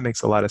think that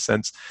makes a lot of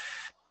sense.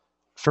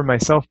 For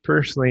myself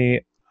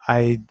personally,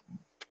 I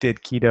did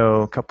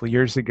keto a couple of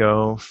years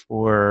ago.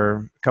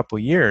 For a couple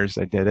of years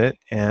I did it,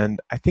 and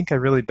I think I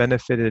really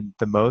benefited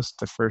the most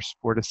the first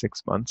 4 to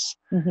 6 months.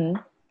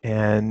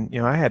 And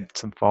I had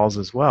some falls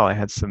as well. I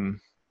had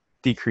some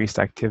decreased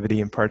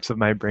activity in parts of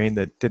my brain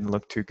that didn't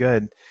look too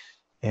good.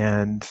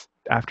 And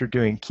after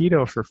doing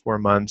keto for 4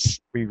 months,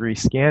 we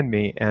rescanned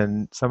me,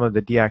 and some of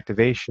the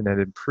deactivation had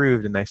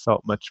improved, and I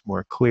felt much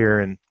more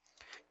clear and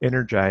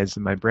energized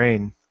in my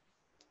brain.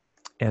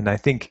 And I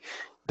think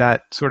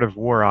that sort of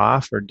wore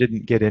off or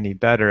didn't get any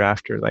better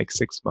after like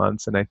 6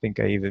 months. And I think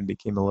I even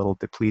became a little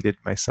depleted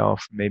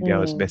myself. Maybe I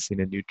was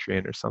missing a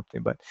nutrient or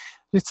something. But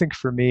I just think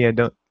for me, I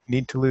don't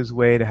need to lose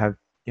weight. I have,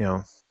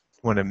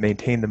 want to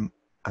maintain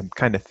I'm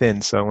kind of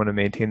thin, so I want to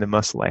maintain the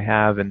muscle I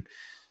have. And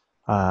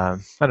I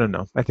don't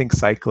know. I think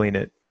cycling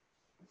it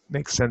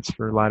makes sense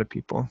for a lot of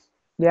people.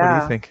 Yeah. What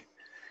do you think?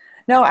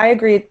 No, I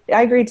agree.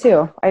 I agree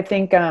too. I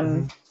think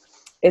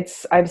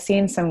I've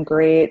seen some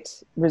great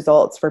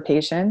results for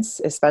patients,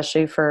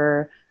 especially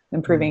for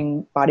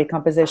improving body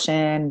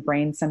composition,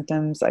 brain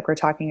symptoms like we're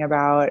talking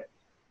about.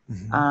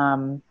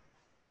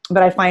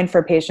 But I find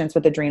for patients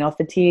with adrenal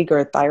fatigue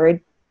or thyroid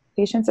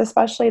patients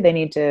especially, they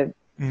need to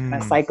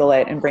cycle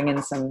it and bring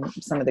in some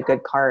of the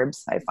good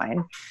carbs, I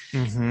find.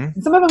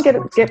 And some of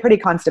them get pretty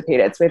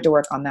constipated, so we have to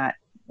work on that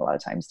a lot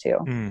of times too.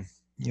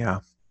 Yeah.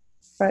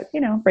 But,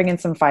 bring in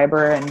some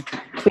fiber and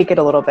tweak it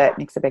a little bit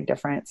makes a big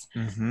difference.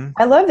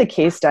 I love the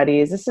case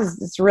studies.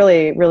 It's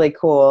really, really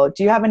cool.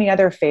 Do you have any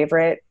other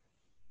favorite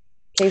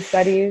case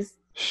studies?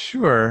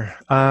 Sure.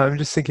 I'm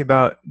just thinking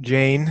about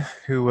Jane,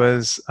 who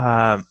was,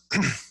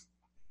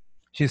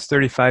 she's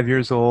 35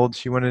 years old.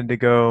 She wanted to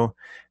go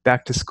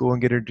back to school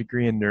and get her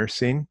degree in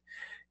nursing.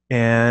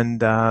 And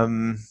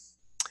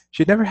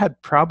she'd never had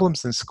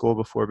problems in school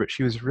before, but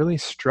she was really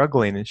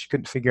struggling and she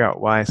couldn't figure out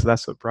why. So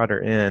that's what brought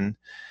her in.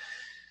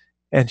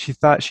 And she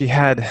thought she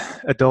had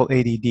adult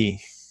ADD.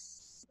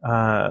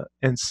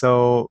 And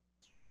so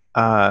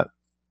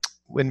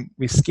when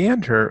we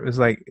scanned her, it was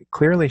like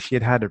clearly she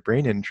had a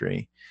brain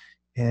injury,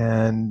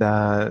 and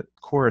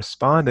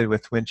corresponded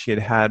with when she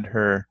had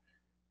her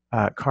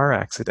car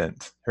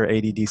accident. Her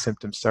ADD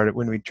symptoms started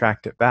when we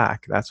tracked it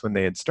back. That's when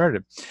they had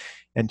started.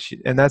 And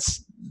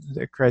that's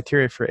the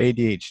criteria for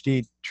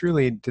ADHD.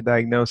 Truly, to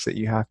diagnose it,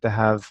 you have to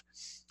have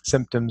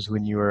symptoms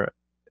when you were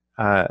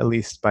at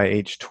least by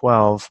age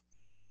 12.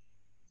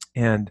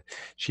 And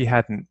she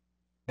hadn't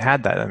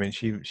had that. I mean,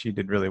 she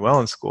did really well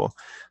in school.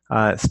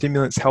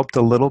 Stimulants helped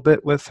a little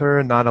bit with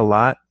her, not a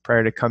lot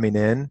prior to coming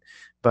in.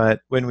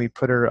 But when we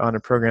put her on a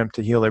program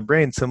to heal her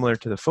brain, similar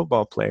to the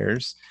football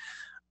players,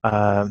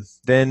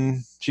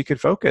 then she could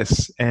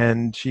focus,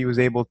 and she was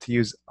able to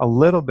use a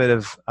little bit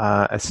of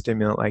a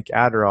stimulant like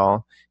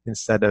Adderall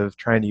instead of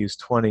trying to use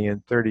 20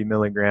 and 30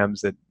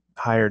 milligrams at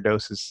higher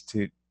doses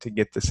to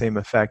get the same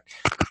effect.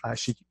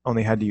 She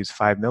only had to use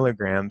 5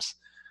 milligrams.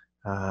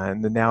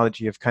 And the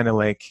analogy of kind of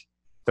like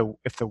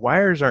if the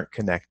wires aren't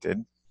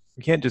connected,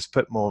 we can't just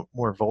put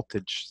more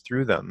voltage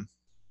through them.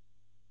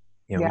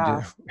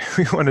 Yeah.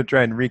 We want to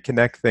try and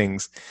reconnect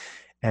things,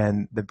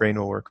 and the brain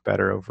will work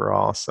better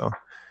overall. So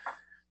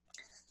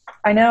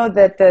I know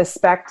that the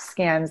SPECT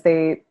scans,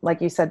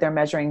 like you said, they're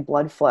measuring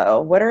blood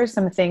flow. What are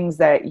some things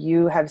that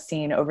you have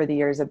seen over the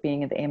years of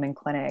being at the Amen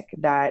Clinic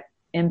that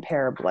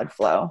impair blood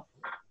flow?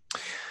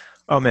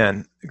 Oh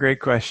man, great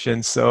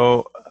question.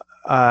 So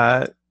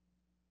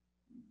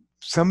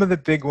some of the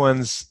big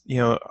ones,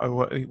 are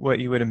what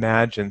you would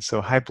imagine.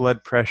 So high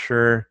blood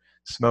pressure,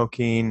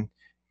 smoking,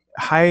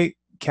 high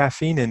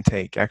caffeine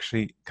intake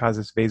actually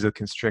causes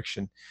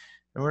vasoconstriction.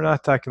 And we're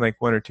not talking like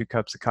 1 or 2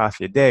 cups of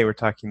coffee a day. We're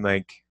talking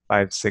like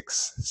 5,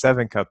 6,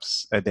 7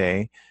 cups a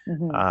day.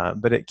 Mm-hmm.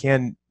 But it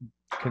can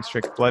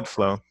constrict blood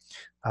flow.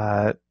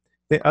 The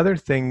other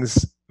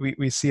things,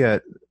 we see a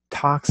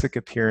toxic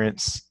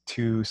appearance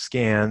to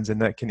scans,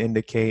 and that can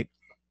indicate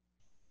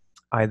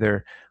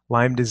either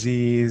Lyme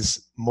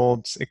disease,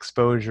 mold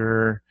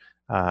exposure,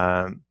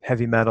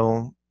 heavy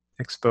metal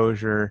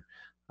exposure,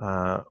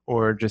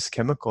 or just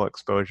chemical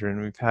exposure.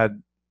 And we've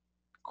had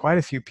quite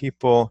a few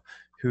people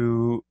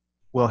who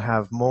will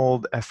have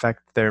mold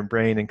affect their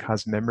brain and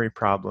cause memory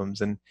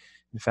problems. And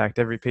in fact,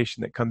 every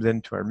patient that comes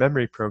into our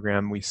memory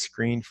program, we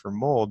screen for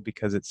mold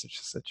because it's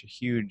such a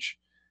huge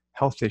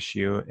health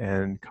issue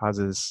and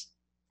causes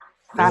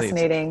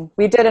Fascinating.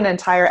 We did an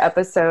entire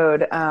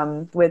episode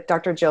with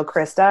Dr. Jill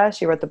Krista.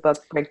 She wrote the book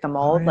Break the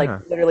Mold. Oh, yeah.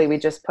 Like literally, we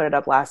just put it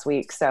up last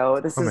week. So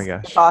this Oh my is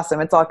gosh. awesome.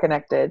 It's all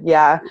connected.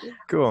 Yeah.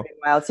 Cool.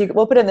 Wild. So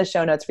we'll put it in the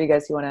show notes for you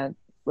guys who want to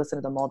listen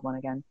to the mold one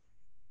again.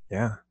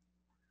 Yeah.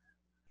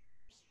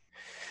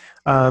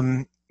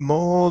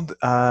 Mold,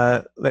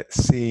 let's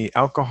see,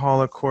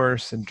 alcohol, of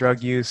course, and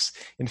drug use.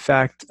 In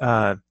fact,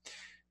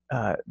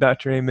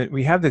 Dr. Amen,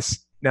 we have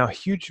this now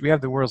we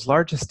have the world's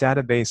largest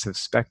database of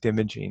SPECT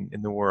imaging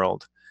in the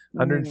world,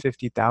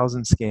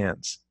 150,000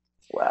 scans.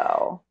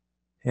 Wow.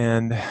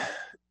 And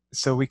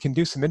so we can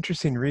do some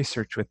interesting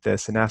research with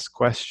this and ask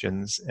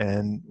questions.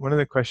 And one of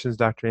the questions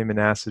Dr. Amen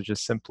asks is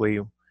just simply,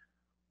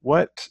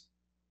 what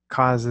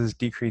causes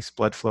decreased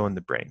blood flow in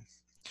the brain?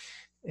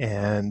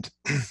 And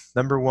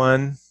number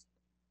 1,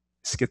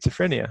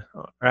 schizophrenia.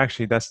 Or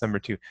actually, that's number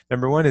 2.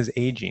 Number 1 is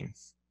aging,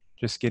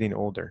 just getting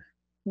older.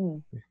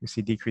 We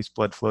see decreased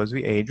blood flow as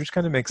we age, which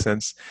kind of makes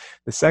sense.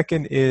 The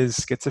second is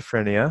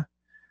schizophrenia.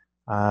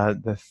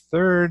 The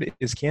third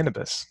is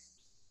cannabis.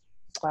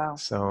 Wow.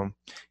 So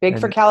big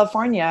for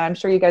California. I'm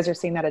sure you guys are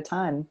seeing that a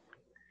ton.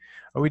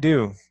 Oh, we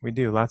do.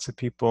 Lots of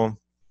people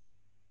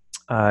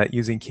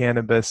using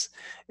cannabis.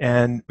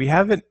 And we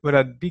haven't, what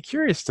I'd be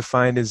curious to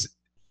find is,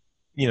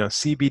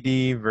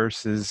 CBD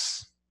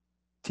versus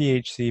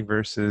THC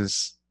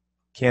versus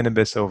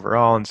cannabis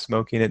overall and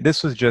smoking it.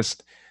 This was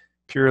just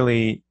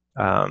purely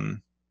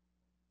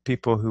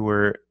people who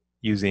were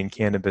using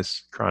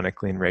cannabis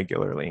chronically and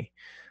regularly.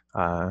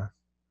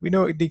 We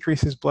know it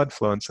decreases blood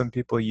flow, and some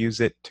people use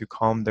it to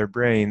calm their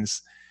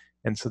brains,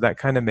 and so that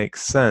kind of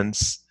makes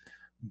sense,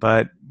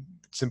 but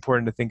it's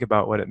important to think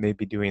about what it may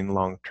be doing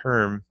long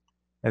term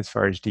as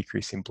far as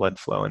decreasing blood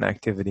flow and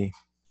activity.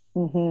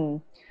 Mm-hmm.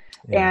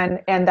 Yeah.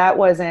 And that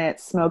wasn't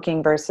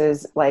smoking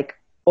versus like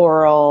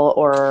oral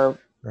or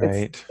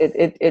right.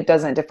 It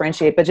doesn't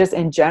differentiate, but just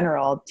in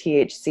general,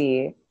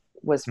 THC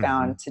was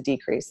found to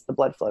decrease the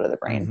blood flow to the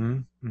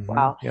brain.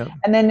 Wow. Yep.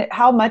 And then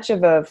how much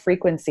of a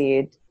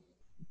frequency,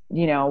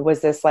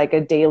 was this like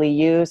a daily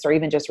use or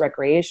even just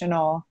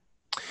recreational?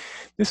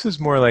 This was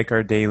more like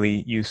our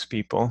daily use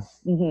people.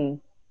 Mm-hmm.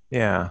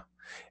 Yeah.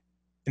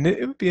 And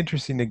it would be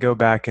interesting to go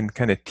back and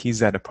kind of tease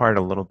that apart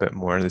a little bit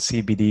more, the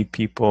CBD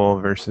people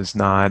versus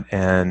not,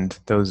 and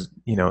those,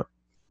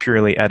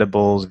 purely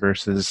edibles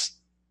versus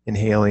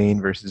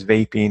inhaling versus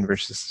vaping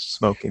versus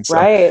smoking. So.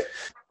 Right.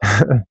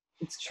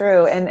 It's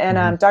true.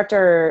 And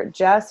Dr.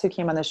 Jess, who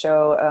came on the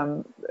show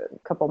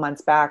a couple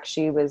months back,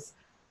 she was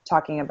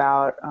talking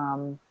about,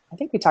 I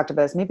think we talked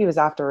about this, maybe it was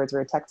afterwards, we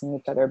were texting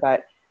each other,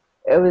 but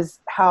it was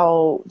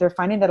how they're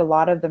finding that a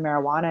lot of the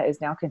marijuana is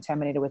now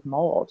contaminated with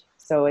mold.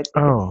 So it's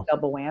a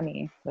double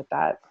whammy with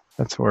that.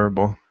 That's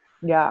horrible.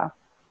 Yeah.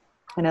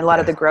 And a lot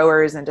of the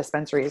growers and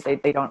dispensaries,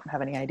 they don't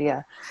have any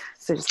idea.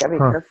 So just gotta be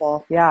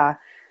careful. Yeah.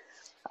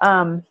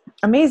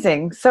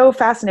 Amazing. So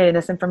fascinating,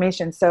 this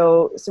information.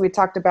 So we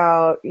talked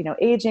about,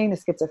 aging, the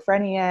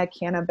schizophrenia,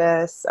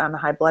 cannabis, the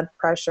high blood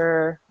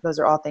pressure. Those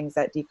are all things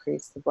that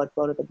decrease the blood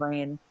flow to the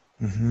brain.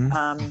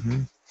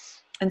 And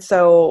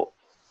so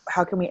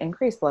how can we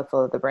increase blood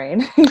flow to the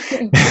brain?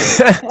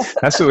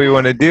 That's what we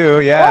want to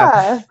do.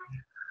 Yeah.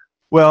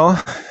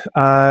 Well,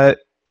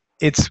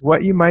 it's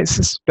what you might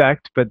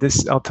suspect, but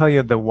I'll tell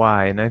you the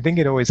why. And I think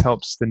it always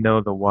helps to know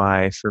the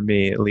why, for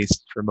me, at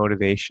least for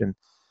motivation.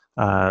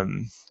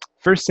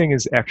 first thing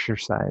is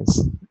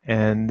exercise.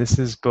 And this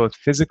is both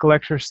physical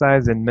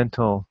exercise and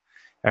mental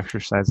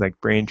exercise, like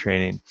brain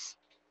training.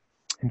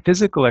 And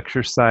physical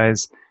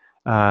exercise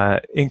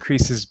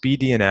increases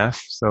BDNF,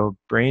 so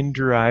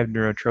brain-derived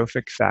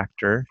neurotrophic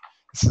factor.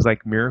 This is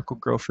like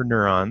Miracle-Gro for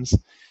neurons.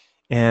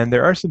 And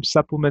there are some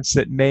supplements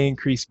that may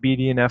increase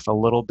BDNF a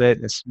little bit,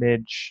 a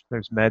smidge.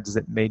 There's meds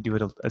that may do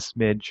it a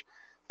smidge.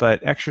 But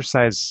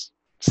exercise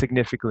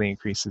significantly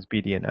increases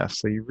BDNF,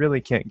 so you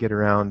really can't get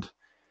around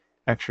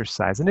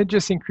exercise. And it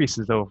just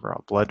increases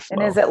overall blood flow.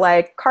 And is it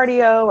like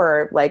cardio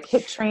or like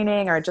HIIT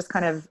training or just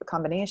kind of a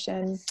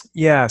combination?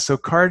 Yeah, so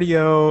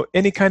cardio,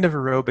 any kind of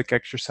aerobic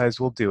exercise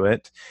will do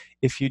it.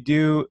 If you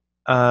do,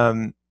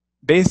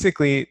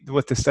 basically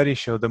what the studies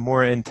show, the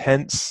more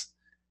intense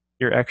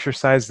your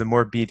exercise, the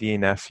more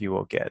BDNF you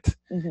will get.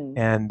 Mm-hmm.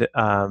 And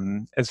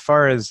as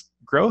far as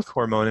growth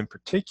hormone in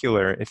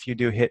particular, if you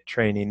do HIIT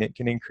training, it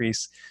can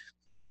increase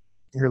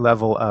your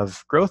level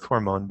of growth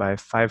hormone by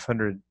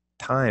 500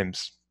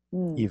 times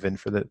even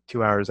for the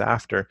 2 hours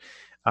after.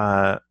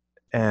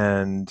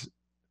 And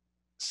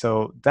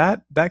so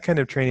that kind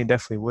of training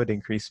definitely would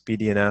increase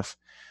BDNF.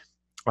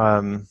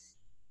 And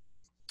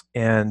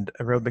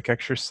aerobic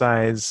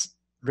exercise,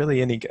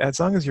 really as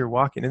long as you're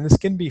walking, and this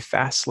can be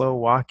fast, slow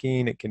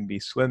walking, it can be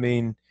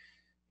swimming,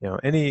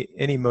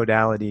 any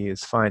modality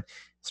is fine.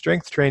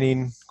 Strength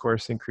training, of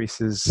course,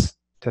 increases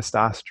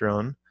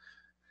testosterone.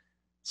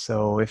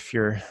 So if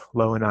you're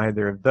low in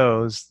either of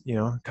those,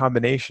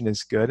 combination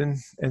is good.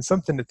 And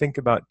something to think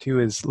about too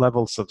is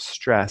levels of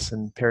stress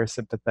and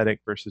parasympathetic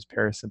versus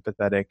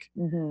parasympathetic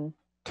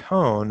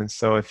tone. And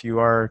so if you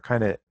are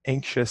kind of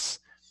anxious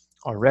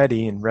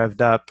already and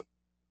revved up,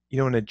 you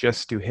don't want to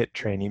just do HIIT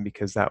training,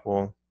 because that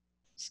will,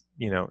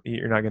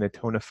 you're not going to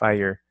tonify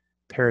your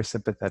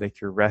parasympathetic,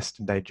 your rest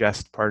and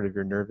digest part of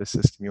your nervous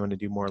system. You want to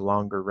do more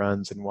longer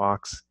runs and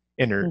walks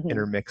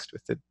intermixed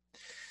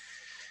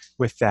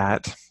with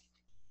that.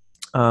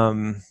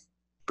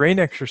 Brain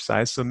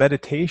exercise, so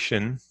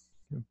meditation,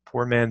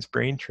 poor man's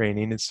brain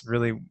training, is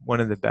really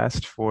one of the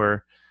best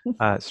for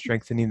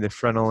strengthening the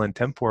frontal and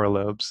temporal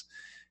lobes,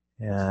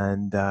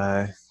 and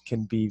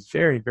can be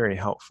very, very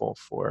helpful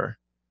for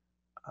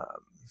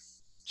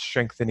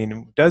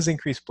strengthening. Does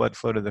increase blood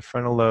flow to the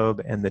frontal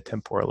lobe and the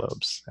temporal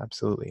lobes,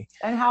 absolutely.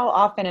 And how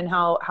often and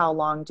how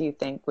long do you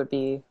think would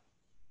be,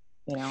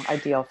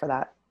 ideal for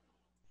that?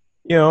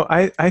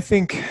 I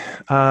think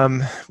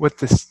what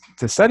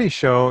the studies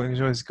show, and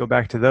you always go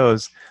back to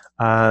those,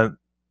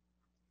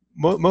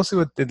 mostly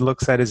what it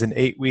looks at is an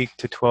 8-week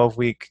to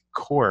 12-week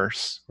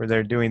course where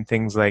they're doing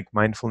things like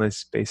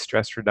mindfulness-based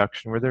stress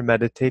reduction, where they're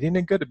meditating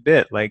a good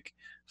bit, like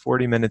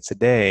 40 minutes a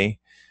day,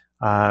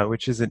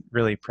 which isn't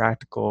really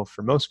practical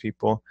for most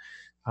people.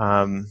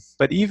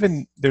 But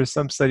even there's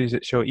some studies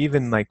that show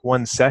even like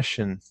one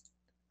session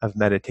of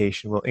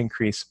meditation will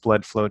increase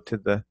blood flow to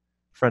the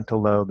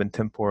frontal lobe and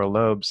temporal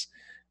lobes.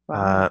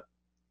 Wow.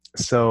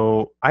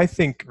 So I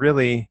think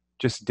really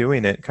just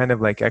doing it, kind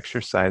of like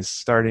exercise,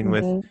 starting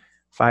with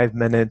 5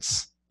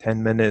 minutes,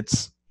 10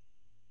 minutes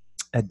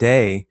a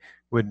day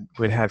would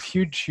have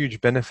huge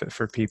benefit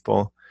for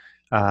people.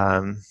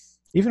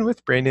 Even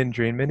with brain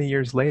injury, and many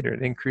years later,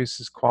 it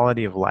increases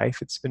quality of life,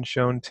 it's been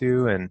shown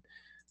to, and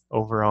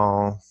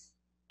overall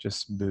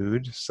just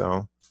mood.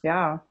 So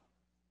yeah,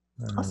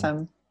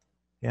 awesome.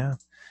 Yeah,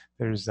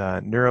 there's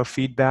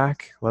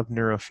neurofeedback. Love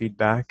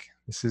neurofeedback.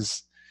 This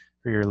is,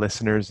 for your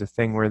listeners, a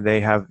thing where they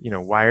have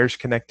wires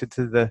connected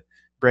to the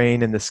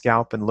brain and the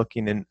scalp, and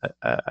looking and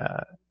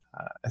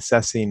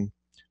assessing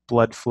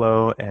blood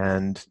flow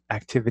and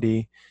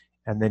activity,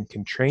 and then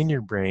can train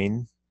your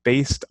brain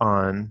based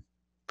on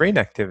brain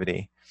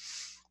activity.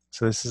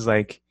 So this is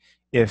like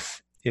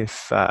if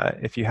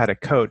you had a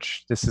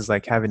coach, this is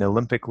like having an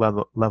Olympic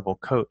level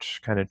coach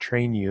kind of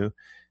train you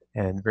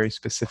and very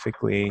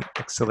specifically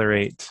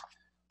accelerate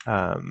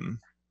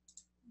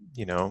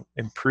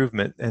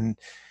improvement. And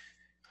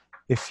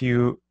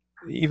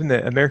even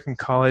the American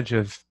College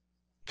of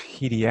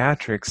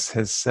Pediatrics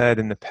has said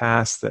in the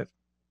past that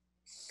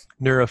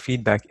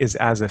neurofeedback is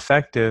as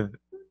effective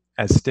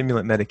as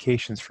stimulant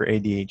medications for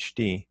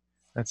ADHD.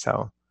 That's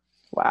how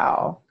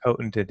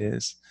potent it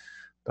is.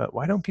 But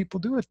why don't people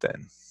do it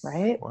then?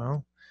 Right.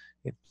 Well,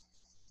 it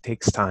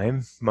takes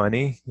time,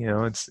 money.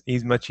 It's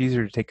much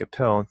easier to take a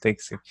pill. It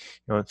takes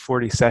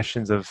 40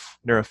 sessions of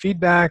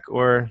neurofeedback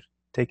or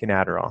take an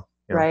Adderall.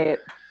 Right.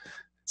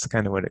 It's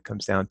kind of what it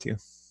comes down to.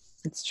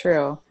 It's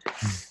true.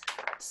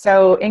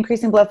 So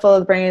increasing blood flow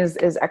to the brain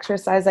is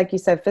exercise, like you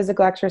said,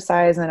 physical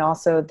exercise, and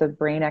also the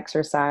brain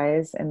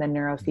exercise and the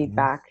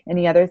neurofeedback.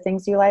 Any other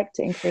things you like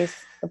to increase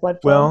the blood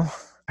flow? Well,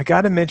 I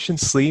got to mention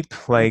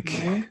sleep. Like,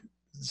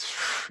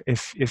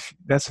 if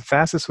that's the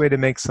fastest way to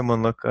make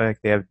someone look like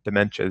they have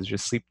dementia, is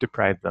just sleep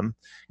deprive them,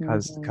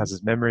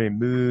 causes memory and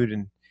mood.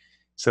 And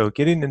so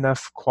getting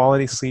enough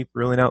quality sleep,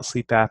 ruling out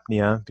sleep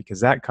apnea, because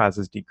that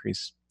causes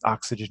decreased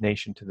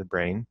oxygenation to the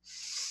brain.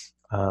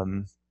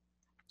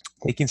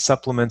 Taking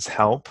supplements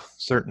help,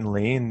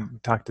 certainly, and we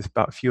talked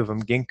about a few of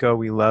them. Ginkgo,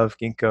 we love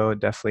ginkgo,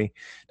 definitely.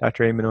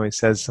 Dr. Amen always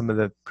says some of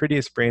the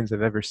prettiest brains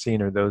I've ever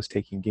seen are those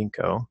taking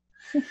ginkgo.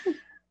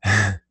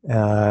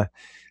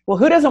 Well,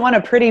 who doesn't want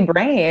a pretty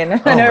brain?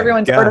 I know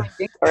everyone's ordering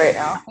ginkgo right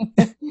now.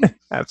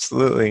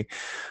 Absolutely.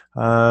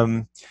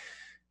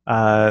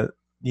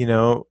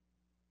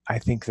 I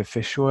think the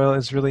fish oil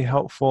is really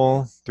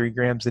helpful. 3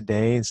 grams a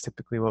day is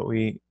typically what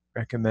we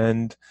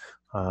recommend.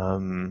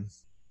 What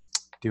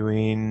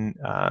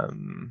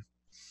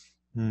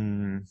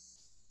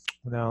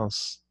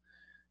else?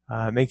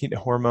 Making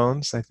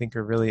hormones, I think,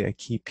 are really a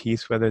key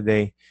piece, whether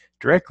they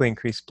directly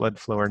increase blood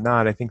flow or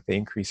not. I think they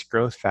increase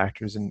growth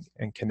factors and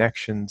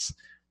connections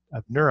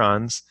of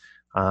neurons.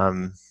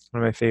 One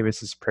of my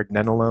favorites is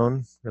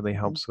pregnenolone, really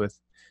helps with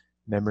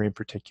memory in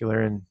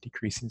particular and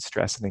decreasing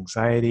stress and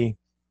anxiety.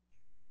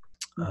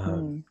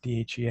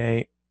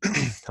 DHEA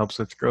helps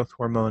with growth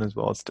hormone as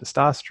well as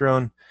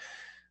testosterone.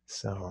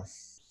 So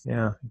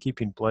yeah,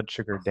 keeping blood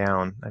sugar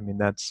down. I mean,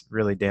 that's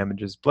really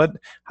damages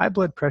high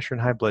blood pressure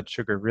and high blood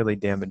sugar really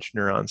damage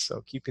neurons.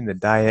 So keeping the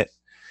diet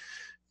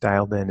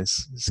dialed in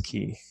is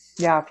key.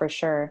 Yeah, for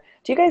sure.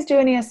 Do you guys do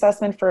any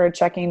assessment for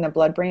checking the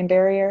blood-brain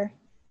barrier?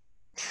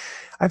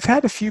 I've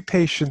had a few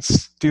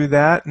patients do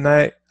that, and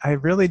I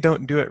really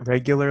don't do it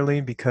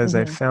regularly because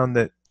I found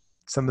that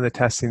some of the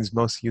testing is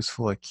most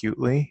useful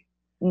acutely.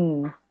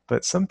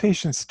 But some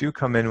patients do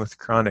come in with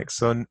chronic,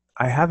 so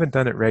I haven't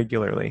done it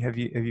regularly. Have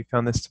you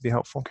found this to be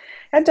helpful?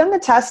 I've done the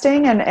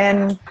testing,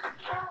 and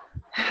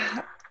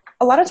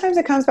a lot of times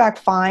it comes back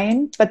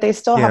fine, but they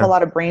still have a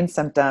lot of brain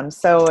symptoms.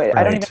 So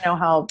I don't even know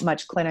how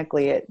much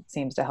clinically it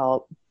seems to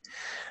help.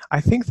 I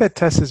think that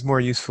test is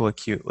more useful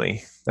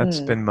acutely.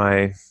 That's been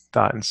my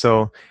thought. And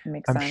so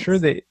I'm sure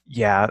that,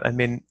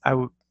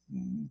 I'm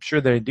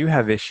sure they do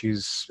have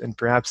issues, and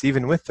perhaps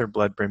even with their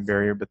blood-brain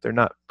barrier, but they're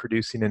not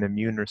producing an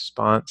immune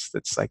response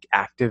that's like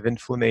active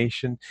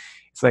inflammation.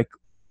 It's like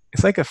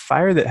a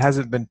fire that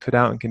hasn't been put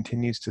out and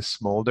continues to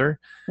smolder,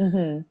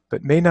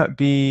 but may not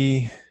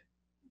be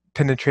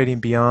penetrating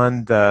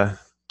beyond the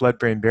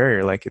blood-brain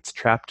barrier, like it's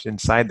trapped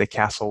inside the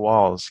castle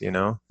walls,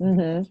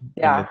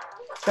 Yeah,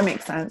 that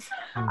makes sense.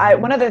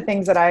 One of the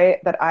things that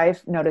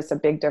I've noticed a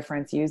big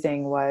difference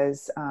using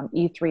was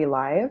E3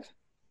 Live.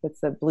 It's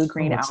the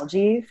blue-green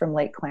algae from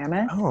Lake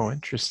Klamath. Oh,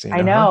 interesting.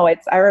 I know.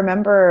 I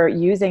remember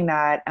using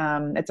that.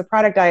 It's a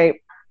product I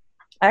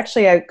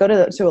go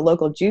to a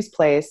local juice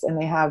place,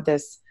 and they have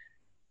this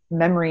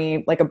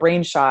memory, like a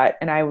brain shot.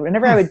 And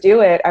whenever I would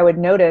do it, I would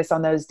notice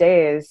on those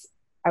days,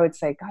 I would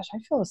say, gosh, I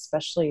feel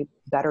especially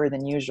better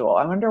than usual.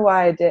 I wonder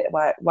why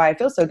I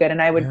feel so good.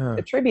 And I would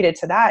attribute it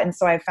to that. And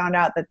so I found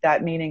out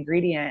that main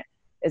ingredient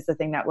is the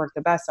thing that worked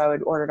the best. So I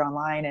would order it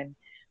online, and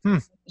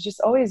it just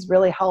always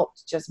really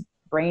helped just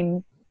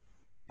brain,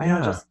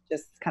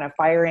 just kind of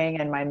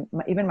firing, and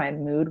even my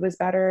mood was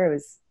better. It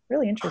was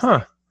really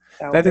interesting.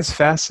 So that is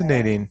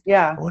fascinating.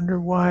 Yeah. I wonder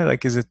why.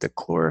 Like, is it the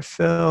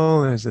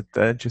chlorophyll? Is it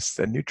just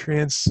the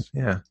nutrients?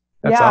 Yeah.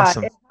 That's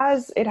awesome.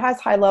 It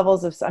has high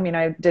levels of,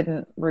 I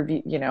didn't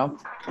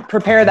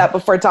prepare that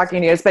before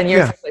talking to you. It's been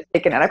years since I've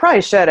taken it. I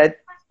probably should.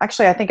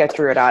 Actually, I think I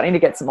threw it out. I need to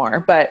get some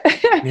more, but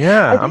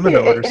yeah, I'm going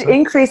to order some. It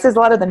increases a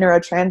lot of the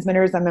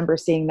neurotransmitters. I remember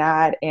seeing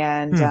that.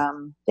 And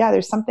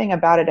there's something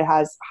about it. It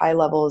has high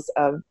levels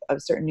of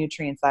certain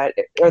nutrients that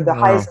are the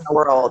highest in the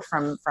world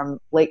from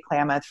Lake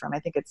Klamath, I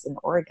think it's in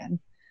Oregon.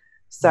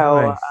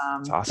 So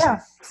awesome.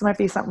 this might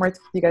be something worth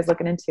you guys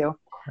looking into.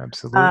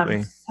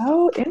 Absolutely.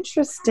 So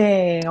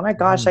interesting. Oh my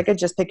gosh, I could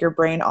just pick your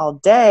brain all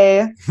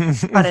day.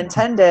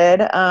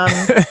 Unintended.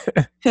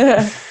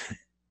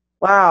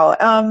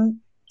 Wow.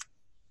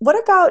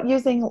 What about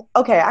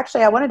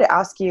actually I wanted to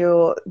ask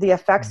you the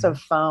effects of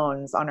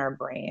phones on our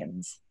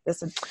brains.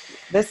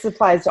 This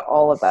applies to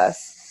all of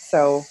us.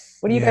 So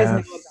what do you guys know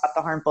about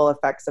the harmful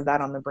effects of that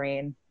on the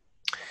brain?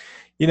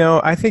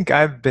 I think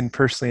I've been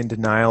personally in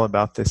denial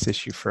about this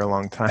issue for a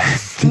long time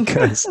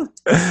because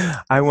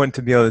I want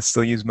to be able to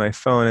still use my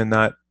phone and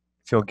not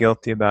feel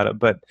guilty about it.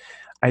 But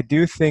I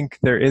do think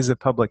there is a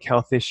public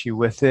health issue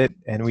with it,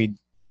 and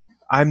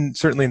I'm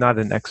certainly not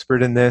an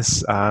expert in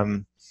this.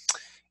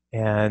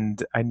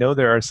 And I know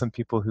there are some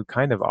people who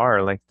kind of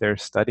are, like they're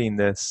studying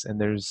this,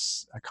 and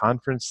there's a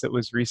conference that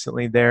was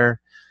recently there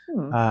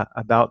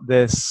about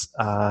this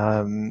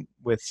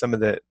with some of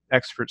the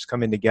experts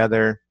coming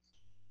together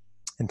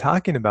and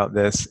talking about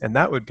this. And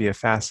that would be I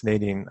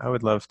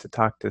would love to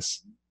talk to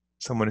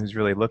someone who's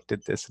really looked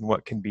at this and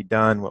what can be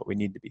done, what we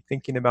need to be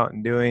thinking about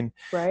and doing.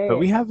 Right. But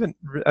we haven't,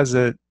 as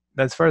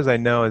far as I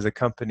know, as a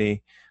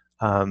company,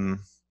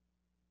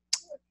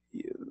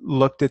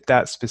 looked at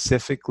that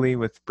specifically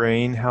with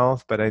brain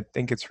health, but I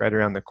think it's right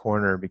around the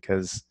corner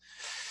because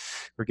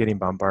we're getting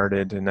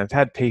bombarded. And I've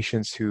had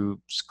patients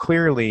who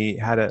clearly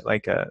had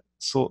I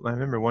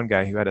remember one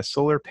guy who had a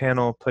solar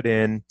panel put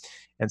in,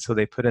 and so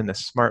they put in a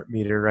smart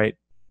meter right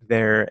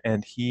there,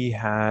 and he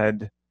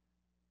had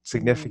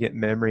significant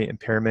memory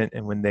impairment.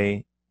 And when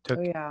they took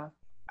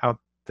out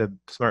the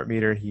smart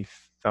meter, he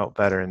felt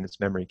better and this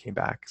memory came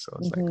back. So I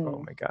was like, oh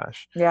Mm-hmm. my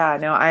gosh. Yeah,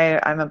 no,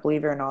 I'm a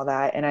believer in all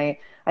that. And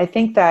I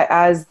think that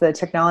as the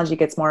technology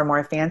gets more and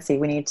more fancy,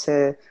 we need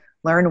to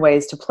learn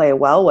ways to play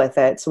well with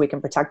it so we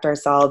can protect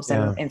ourselves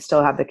Yeah, and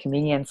still have the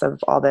convenience of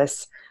all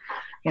this,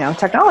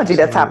 technology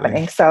that's absolutely.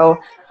 happening. So,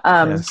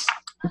 Yes.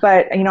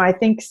 but, I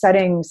think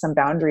setting some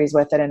boundaries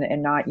with it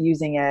and not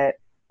using it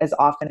as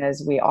often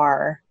as we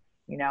are,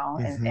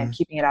 and Hmm.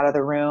 keeping it out of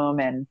the room.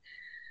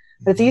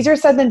 But it's Hmm. easier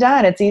said than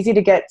done. It's easy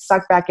to get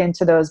sucked back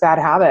into those bad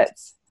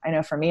habits. I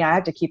know for me, I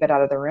have to keep it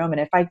out of the room. And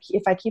if I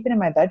keep it in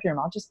my bedroom,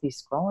 I'll just be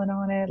scrolling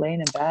on it, laying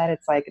in bed.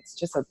 It's like, it's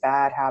just a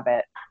bad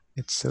habit.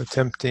 It's so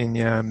tempting.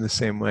 Yeah, I'm the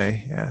same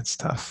way. Yeah, it's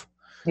tough.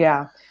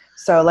 Yeah.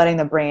 So letting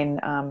the brain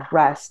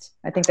rest.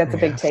 I think that's a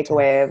We big have to.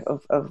 takeaway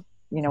of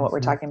what we're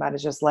Hmm. talking about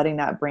is just letting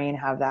that brain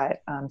have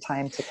that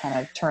time to kind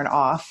of turn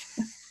off.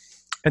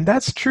 And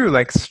that's true.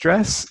 Like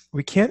stress,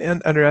 we can't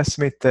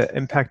underestimate the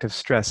impact of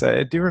stress.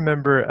 I do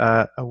remember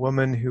a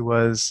woman who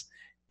was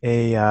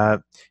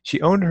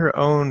she owned her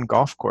own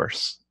golf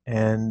course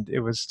and it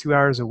was 2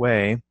 hours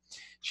away.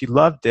 She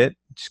loved it.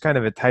 She's kind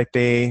of a type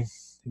A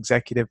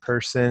executive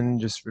person,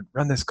 just would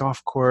run this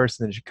golf course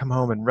and then she'd come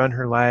home and run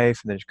her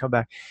life and then she'd come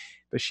back.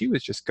 But she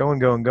was just going,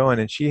 going, going.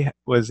 And she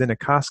was in a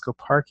Costco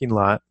parking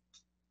lot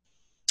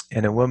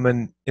and a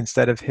woman,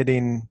 instead of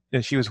hitting,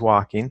 and she was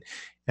walking,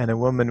 and a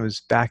woman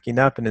was backing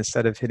up and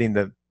instead of hitting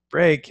the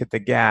brake, hit the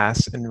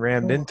gas and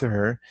rammed Ooh. into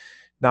her,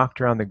 knocked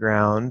her on the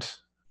ground.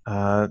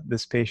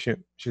 This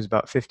patient, she was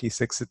about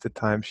 56 at the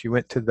time. She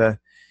went to the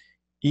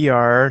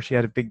ER. She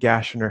had a big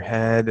gash in her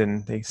head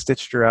and they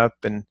stitched her up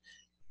and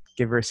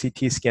gave her a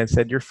CT scan,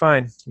 said, "You're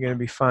fine. You're going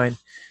to be fine."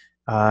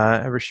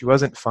 However, she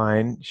wasn't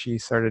fine. She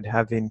started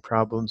having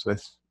problems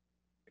with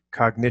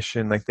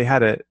cognition. Like they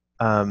had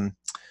a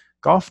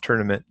golf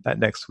tournament that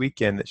next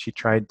weekend that she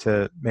tried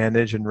to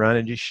manage and run,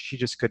 and she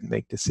just couldn't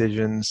make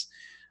decisions.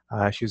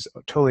 She was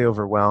totally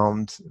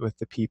overwhelmed with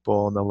the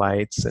people and the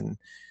lights and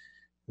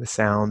the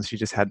sounds. She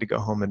just had to go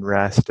home and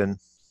rest. And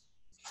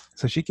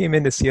so she came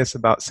in to see us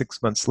about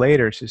 6 months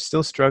later. She was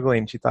still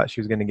struggling. She thought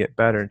she was going to get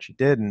better, and she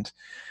didn't.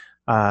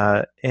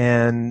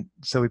 And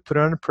so we put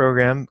her on a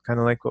program, kind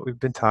of like what we've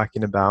been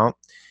talking about,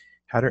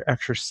 had her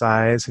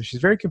exercise. So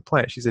she's very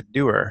compliant. She's a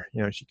doer.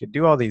 She could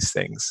do all these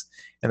things.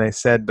 And I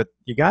said, but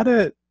you got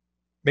to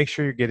make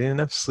sure you're getting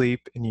enough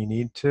sleep and you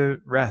need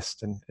to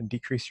rest and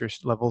decrease your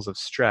levels of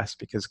stress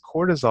because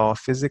cortisol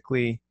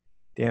physically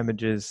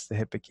damages the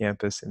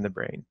hippocampus in the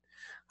brain.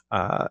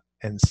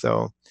 And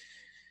so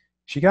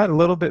she got a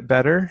little bit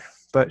better,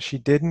 but she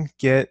didn't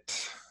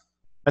get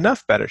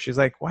enough better. She's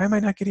like, why am I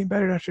not getting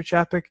better, Dr.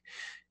 Chapik?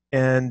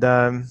 And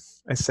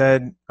I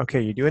said, okay,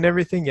 you're doing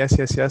everything. Yes,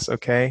 yes, yes.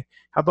 Okay.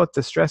 How about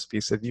the stress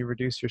piece? Have you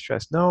reduced your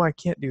stress? No, I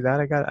can't do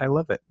that. I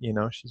love it.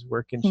 She's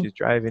working, she's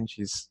driving,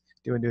 she's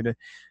doing it.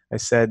 I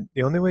said,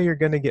 the only way you're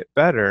going to get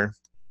better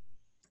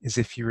is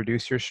if you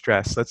reduce your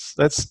stress.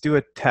 Let's do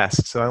a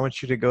test. So I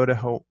want you to go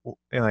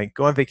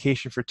go on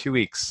vacation for 2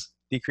 weeks,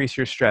 decrease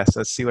your stress.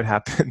 Let's see what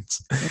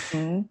happens.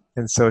 Mm-hmm.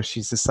 And so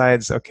she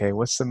decides, okay,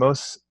 what's the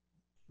most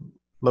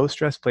low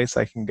stress place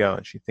I can go?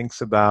 And she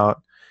thinks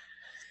about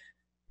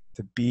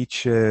the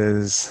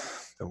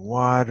beaches, the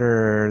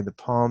water, the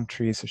palm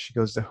trees. So she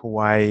goes to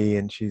Hawaii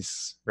and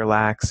she's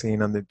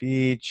relaxing on the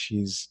beach.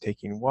 She's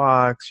taking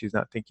walks. She's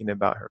not thinking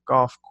about her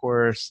golf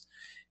course.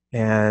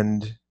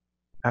 And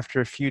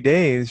after a few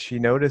days, she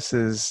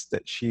notices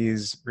that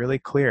she's really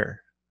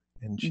clear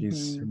and her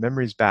Mm-hmm.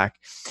 memory's back.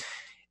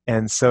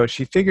 And so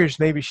she figures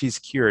maybe she's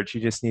cured. She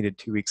just needed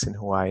 2 weeks in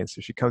Hawaii. And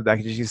so she comes back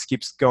and she just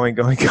keeps going,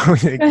 going,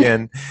 going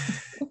again.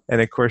 And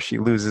of course, she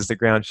loses the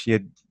ground she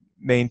had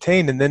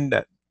maintained. And then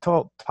that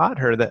taught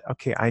her that,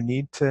 okay, I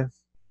need to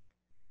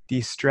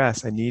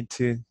de-stress. I need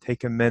to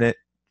take a minute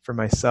for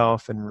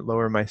myself and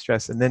lower my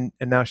stress. And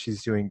now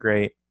she's doing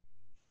great.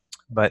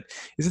 But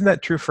isn't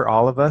that true for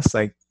all of us?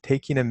 Like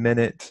taking a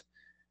minute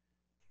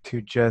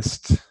to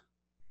just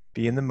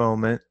be in the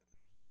moment,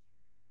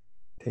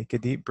 take a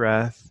deep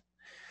breath,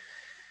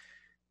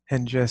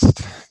 and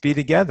just be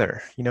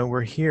together.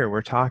 We're here,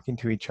 we're talking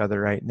to each other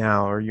right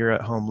now, or you're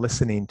at home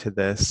listening to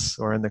this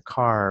or in the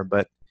car.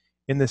 But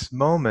in this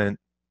moment,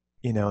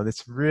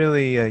 it's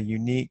really a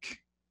unique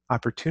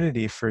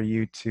opportunity for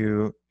you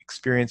to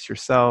experience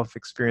yourself,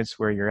 experience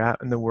where you're at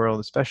in the world,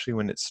 especially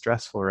when it's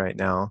stressful right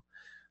now.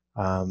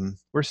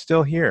 We're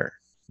still here.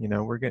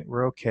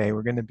 We're okay.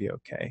 We're going to be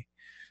okay.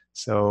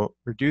 So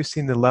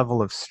reducing the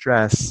level of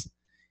stress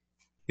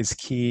is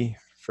key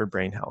for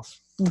brain health.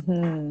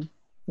 Mm-hmm.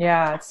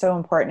 Yeah, it's so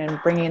important in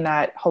bringing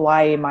that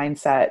Hawaii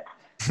mindset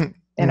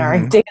in our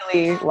Mm-hmm.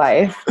 daily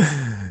life.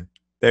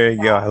 There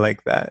you go. I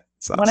like that.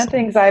 It's One of the awesome.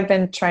 things I've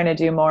been trying to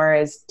do more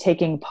is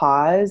taking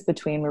pause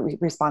between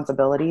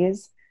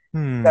responsibilities.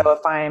 Hmm. So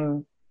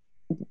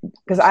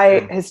because I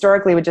Good.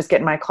 historically would just get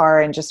in my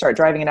car and just start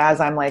driving, and as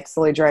I'm like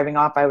slowly driving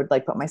off, I would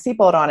like put my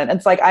seatbelt on, and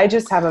it's like I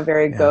just have a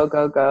very Yeah. go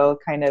go go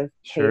kind of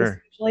pace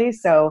Sure. usually.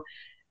 So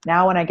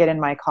now when I get in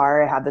my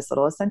car, I have this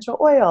little essential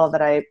oil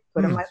that I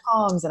put in my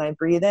palms and I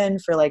breathe in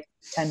for like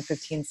 10,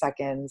 15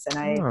 seconds. And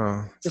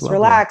I just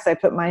relax. I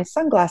put my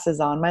sunglasses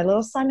on, my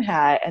little sun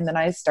hat, and then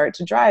I start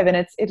to drive. And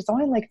it's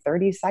only like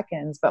 30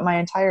 seconds, but my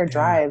entire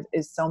drive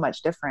is so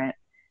much different.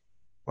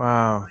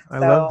 Wow. I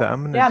love that.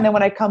 And then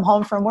when I come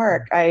home from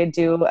work, I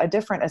do a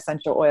different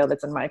essential oil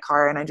that's in my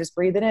car and I just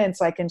breathe it in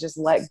so I can just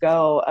let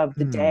go of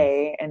the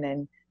day. And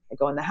then I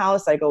go in the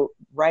house, I go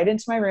right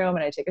into my room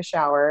and I take a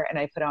shower and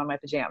I put on my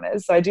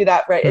pajamas. So I do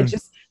that, right? It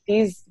just,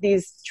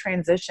 these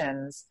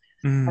transitions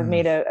have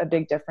made a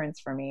big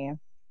difference for me,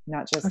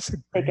 not just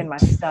taking my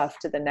stuff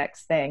to the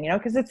next thing,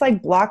 cause it's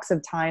like blocks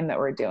of time that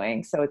we're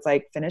doing. So it's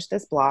like, finish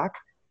this block,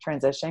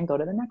 transition, go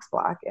to the next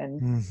block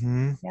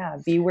and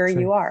be where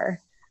you are.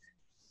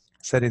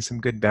 Setting some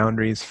good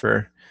boundaries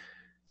for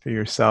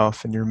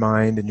yourself and your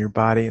mind and your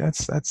body.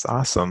 That's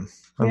awesome.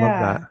 I love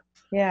that.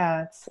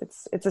 Yeah.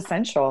 It's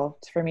essential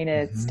for me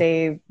to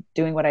stay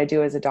doing what I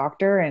do as a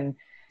doctor and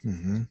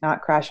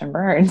not crash and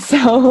burn.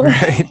 So,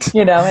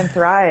 and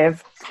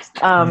thrive.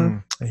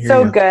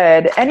 So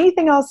good.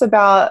 Anything else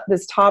about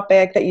this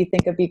topic that you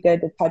think would be good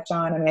to touch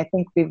on? I mean, I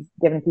think we've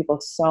given people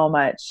so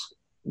much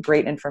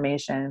great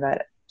information,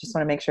 but just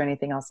want to make sure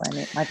anything else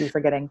I might be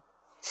forgetting.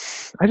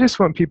 I just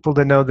want people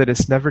to know that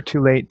it's never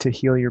too late to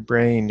heal your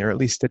brain, or at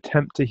least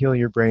attempt to heal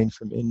your brain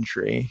from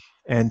injury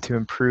and to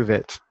improve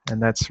it. And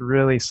that's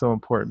really so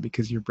important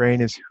because your brain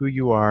is who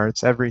you are.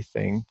 It's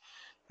everything.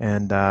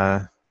 And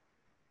at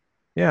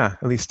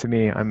least to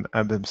me, I'm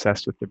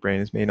obsessed with the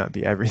brain. It may not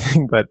be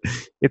everything, but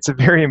it's a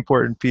very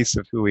important piece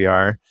of who we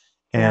are.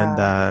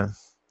 And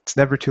it's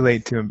never too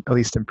late to at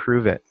least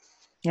improve it.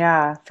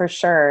 Yeah, for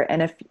sure.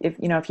 And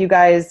if you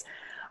guys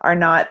are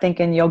not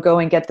thinking you'll go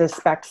and get this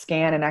SPECT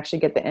scan and actually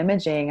get the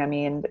imaging, I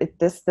mean,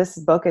 this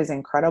book is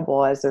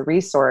incredible as a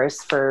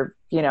resource for,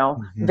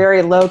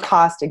 very low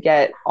cost to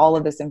get all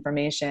of this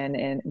information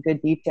in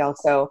good detail.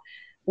 So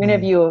any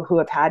of you who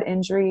have had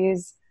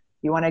injuries,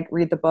 you want to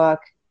read the book.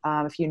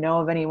 If you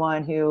know of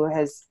anyone who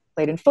has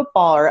played in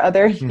football or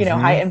other,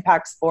 high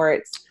impact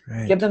sports,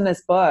 give them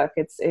this book.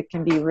 It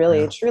can be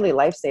really, truly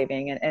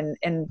life-saving. And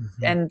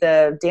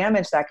the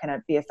damage that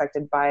can be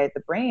affected by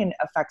the brain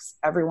affects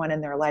everyone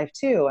in their life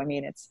too. I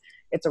mean,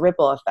 it's a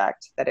ripple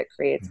effect that it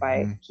creates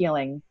by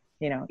healing,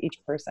 each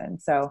person.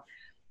 So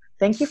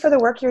thank you for the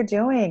work you're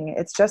doing.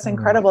 It's just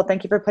incredible.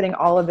 Thank you for putting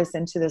all of this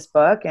into this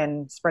book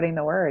and spreading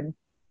the word.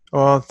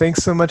 Well,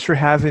 thanks so much for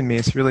having me.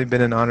 It's really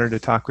been an honor to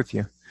talk with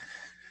you.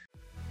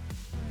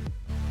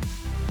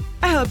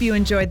 I hope you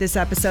enjoyed this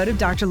episode of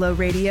Dr. Low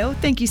Radio.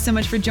 Thank you so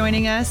much for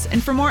joining us.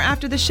 And for more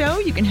after the show,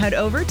 you can head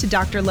over to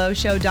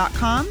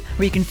drlowshow.com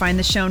where you can find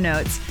the show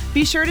notes.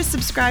 Be sure to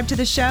subscribe to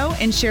the show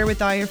and share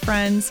with all your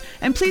friends.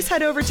 And please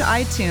head over to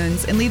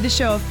iTunes and leave the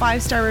show a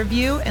 5-star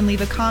review and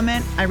leave a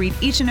comment. I read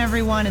each and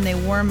every one and they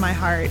warm my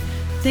heart.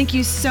 Thank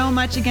you so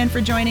much again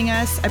for joining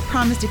us. I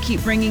promise to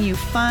keep bringing you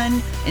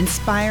fun,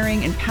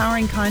 inspiring,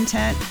 empowering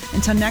content.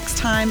 Until next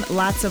time,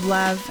 lots of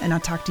love, and I'll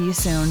talk to you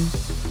soon.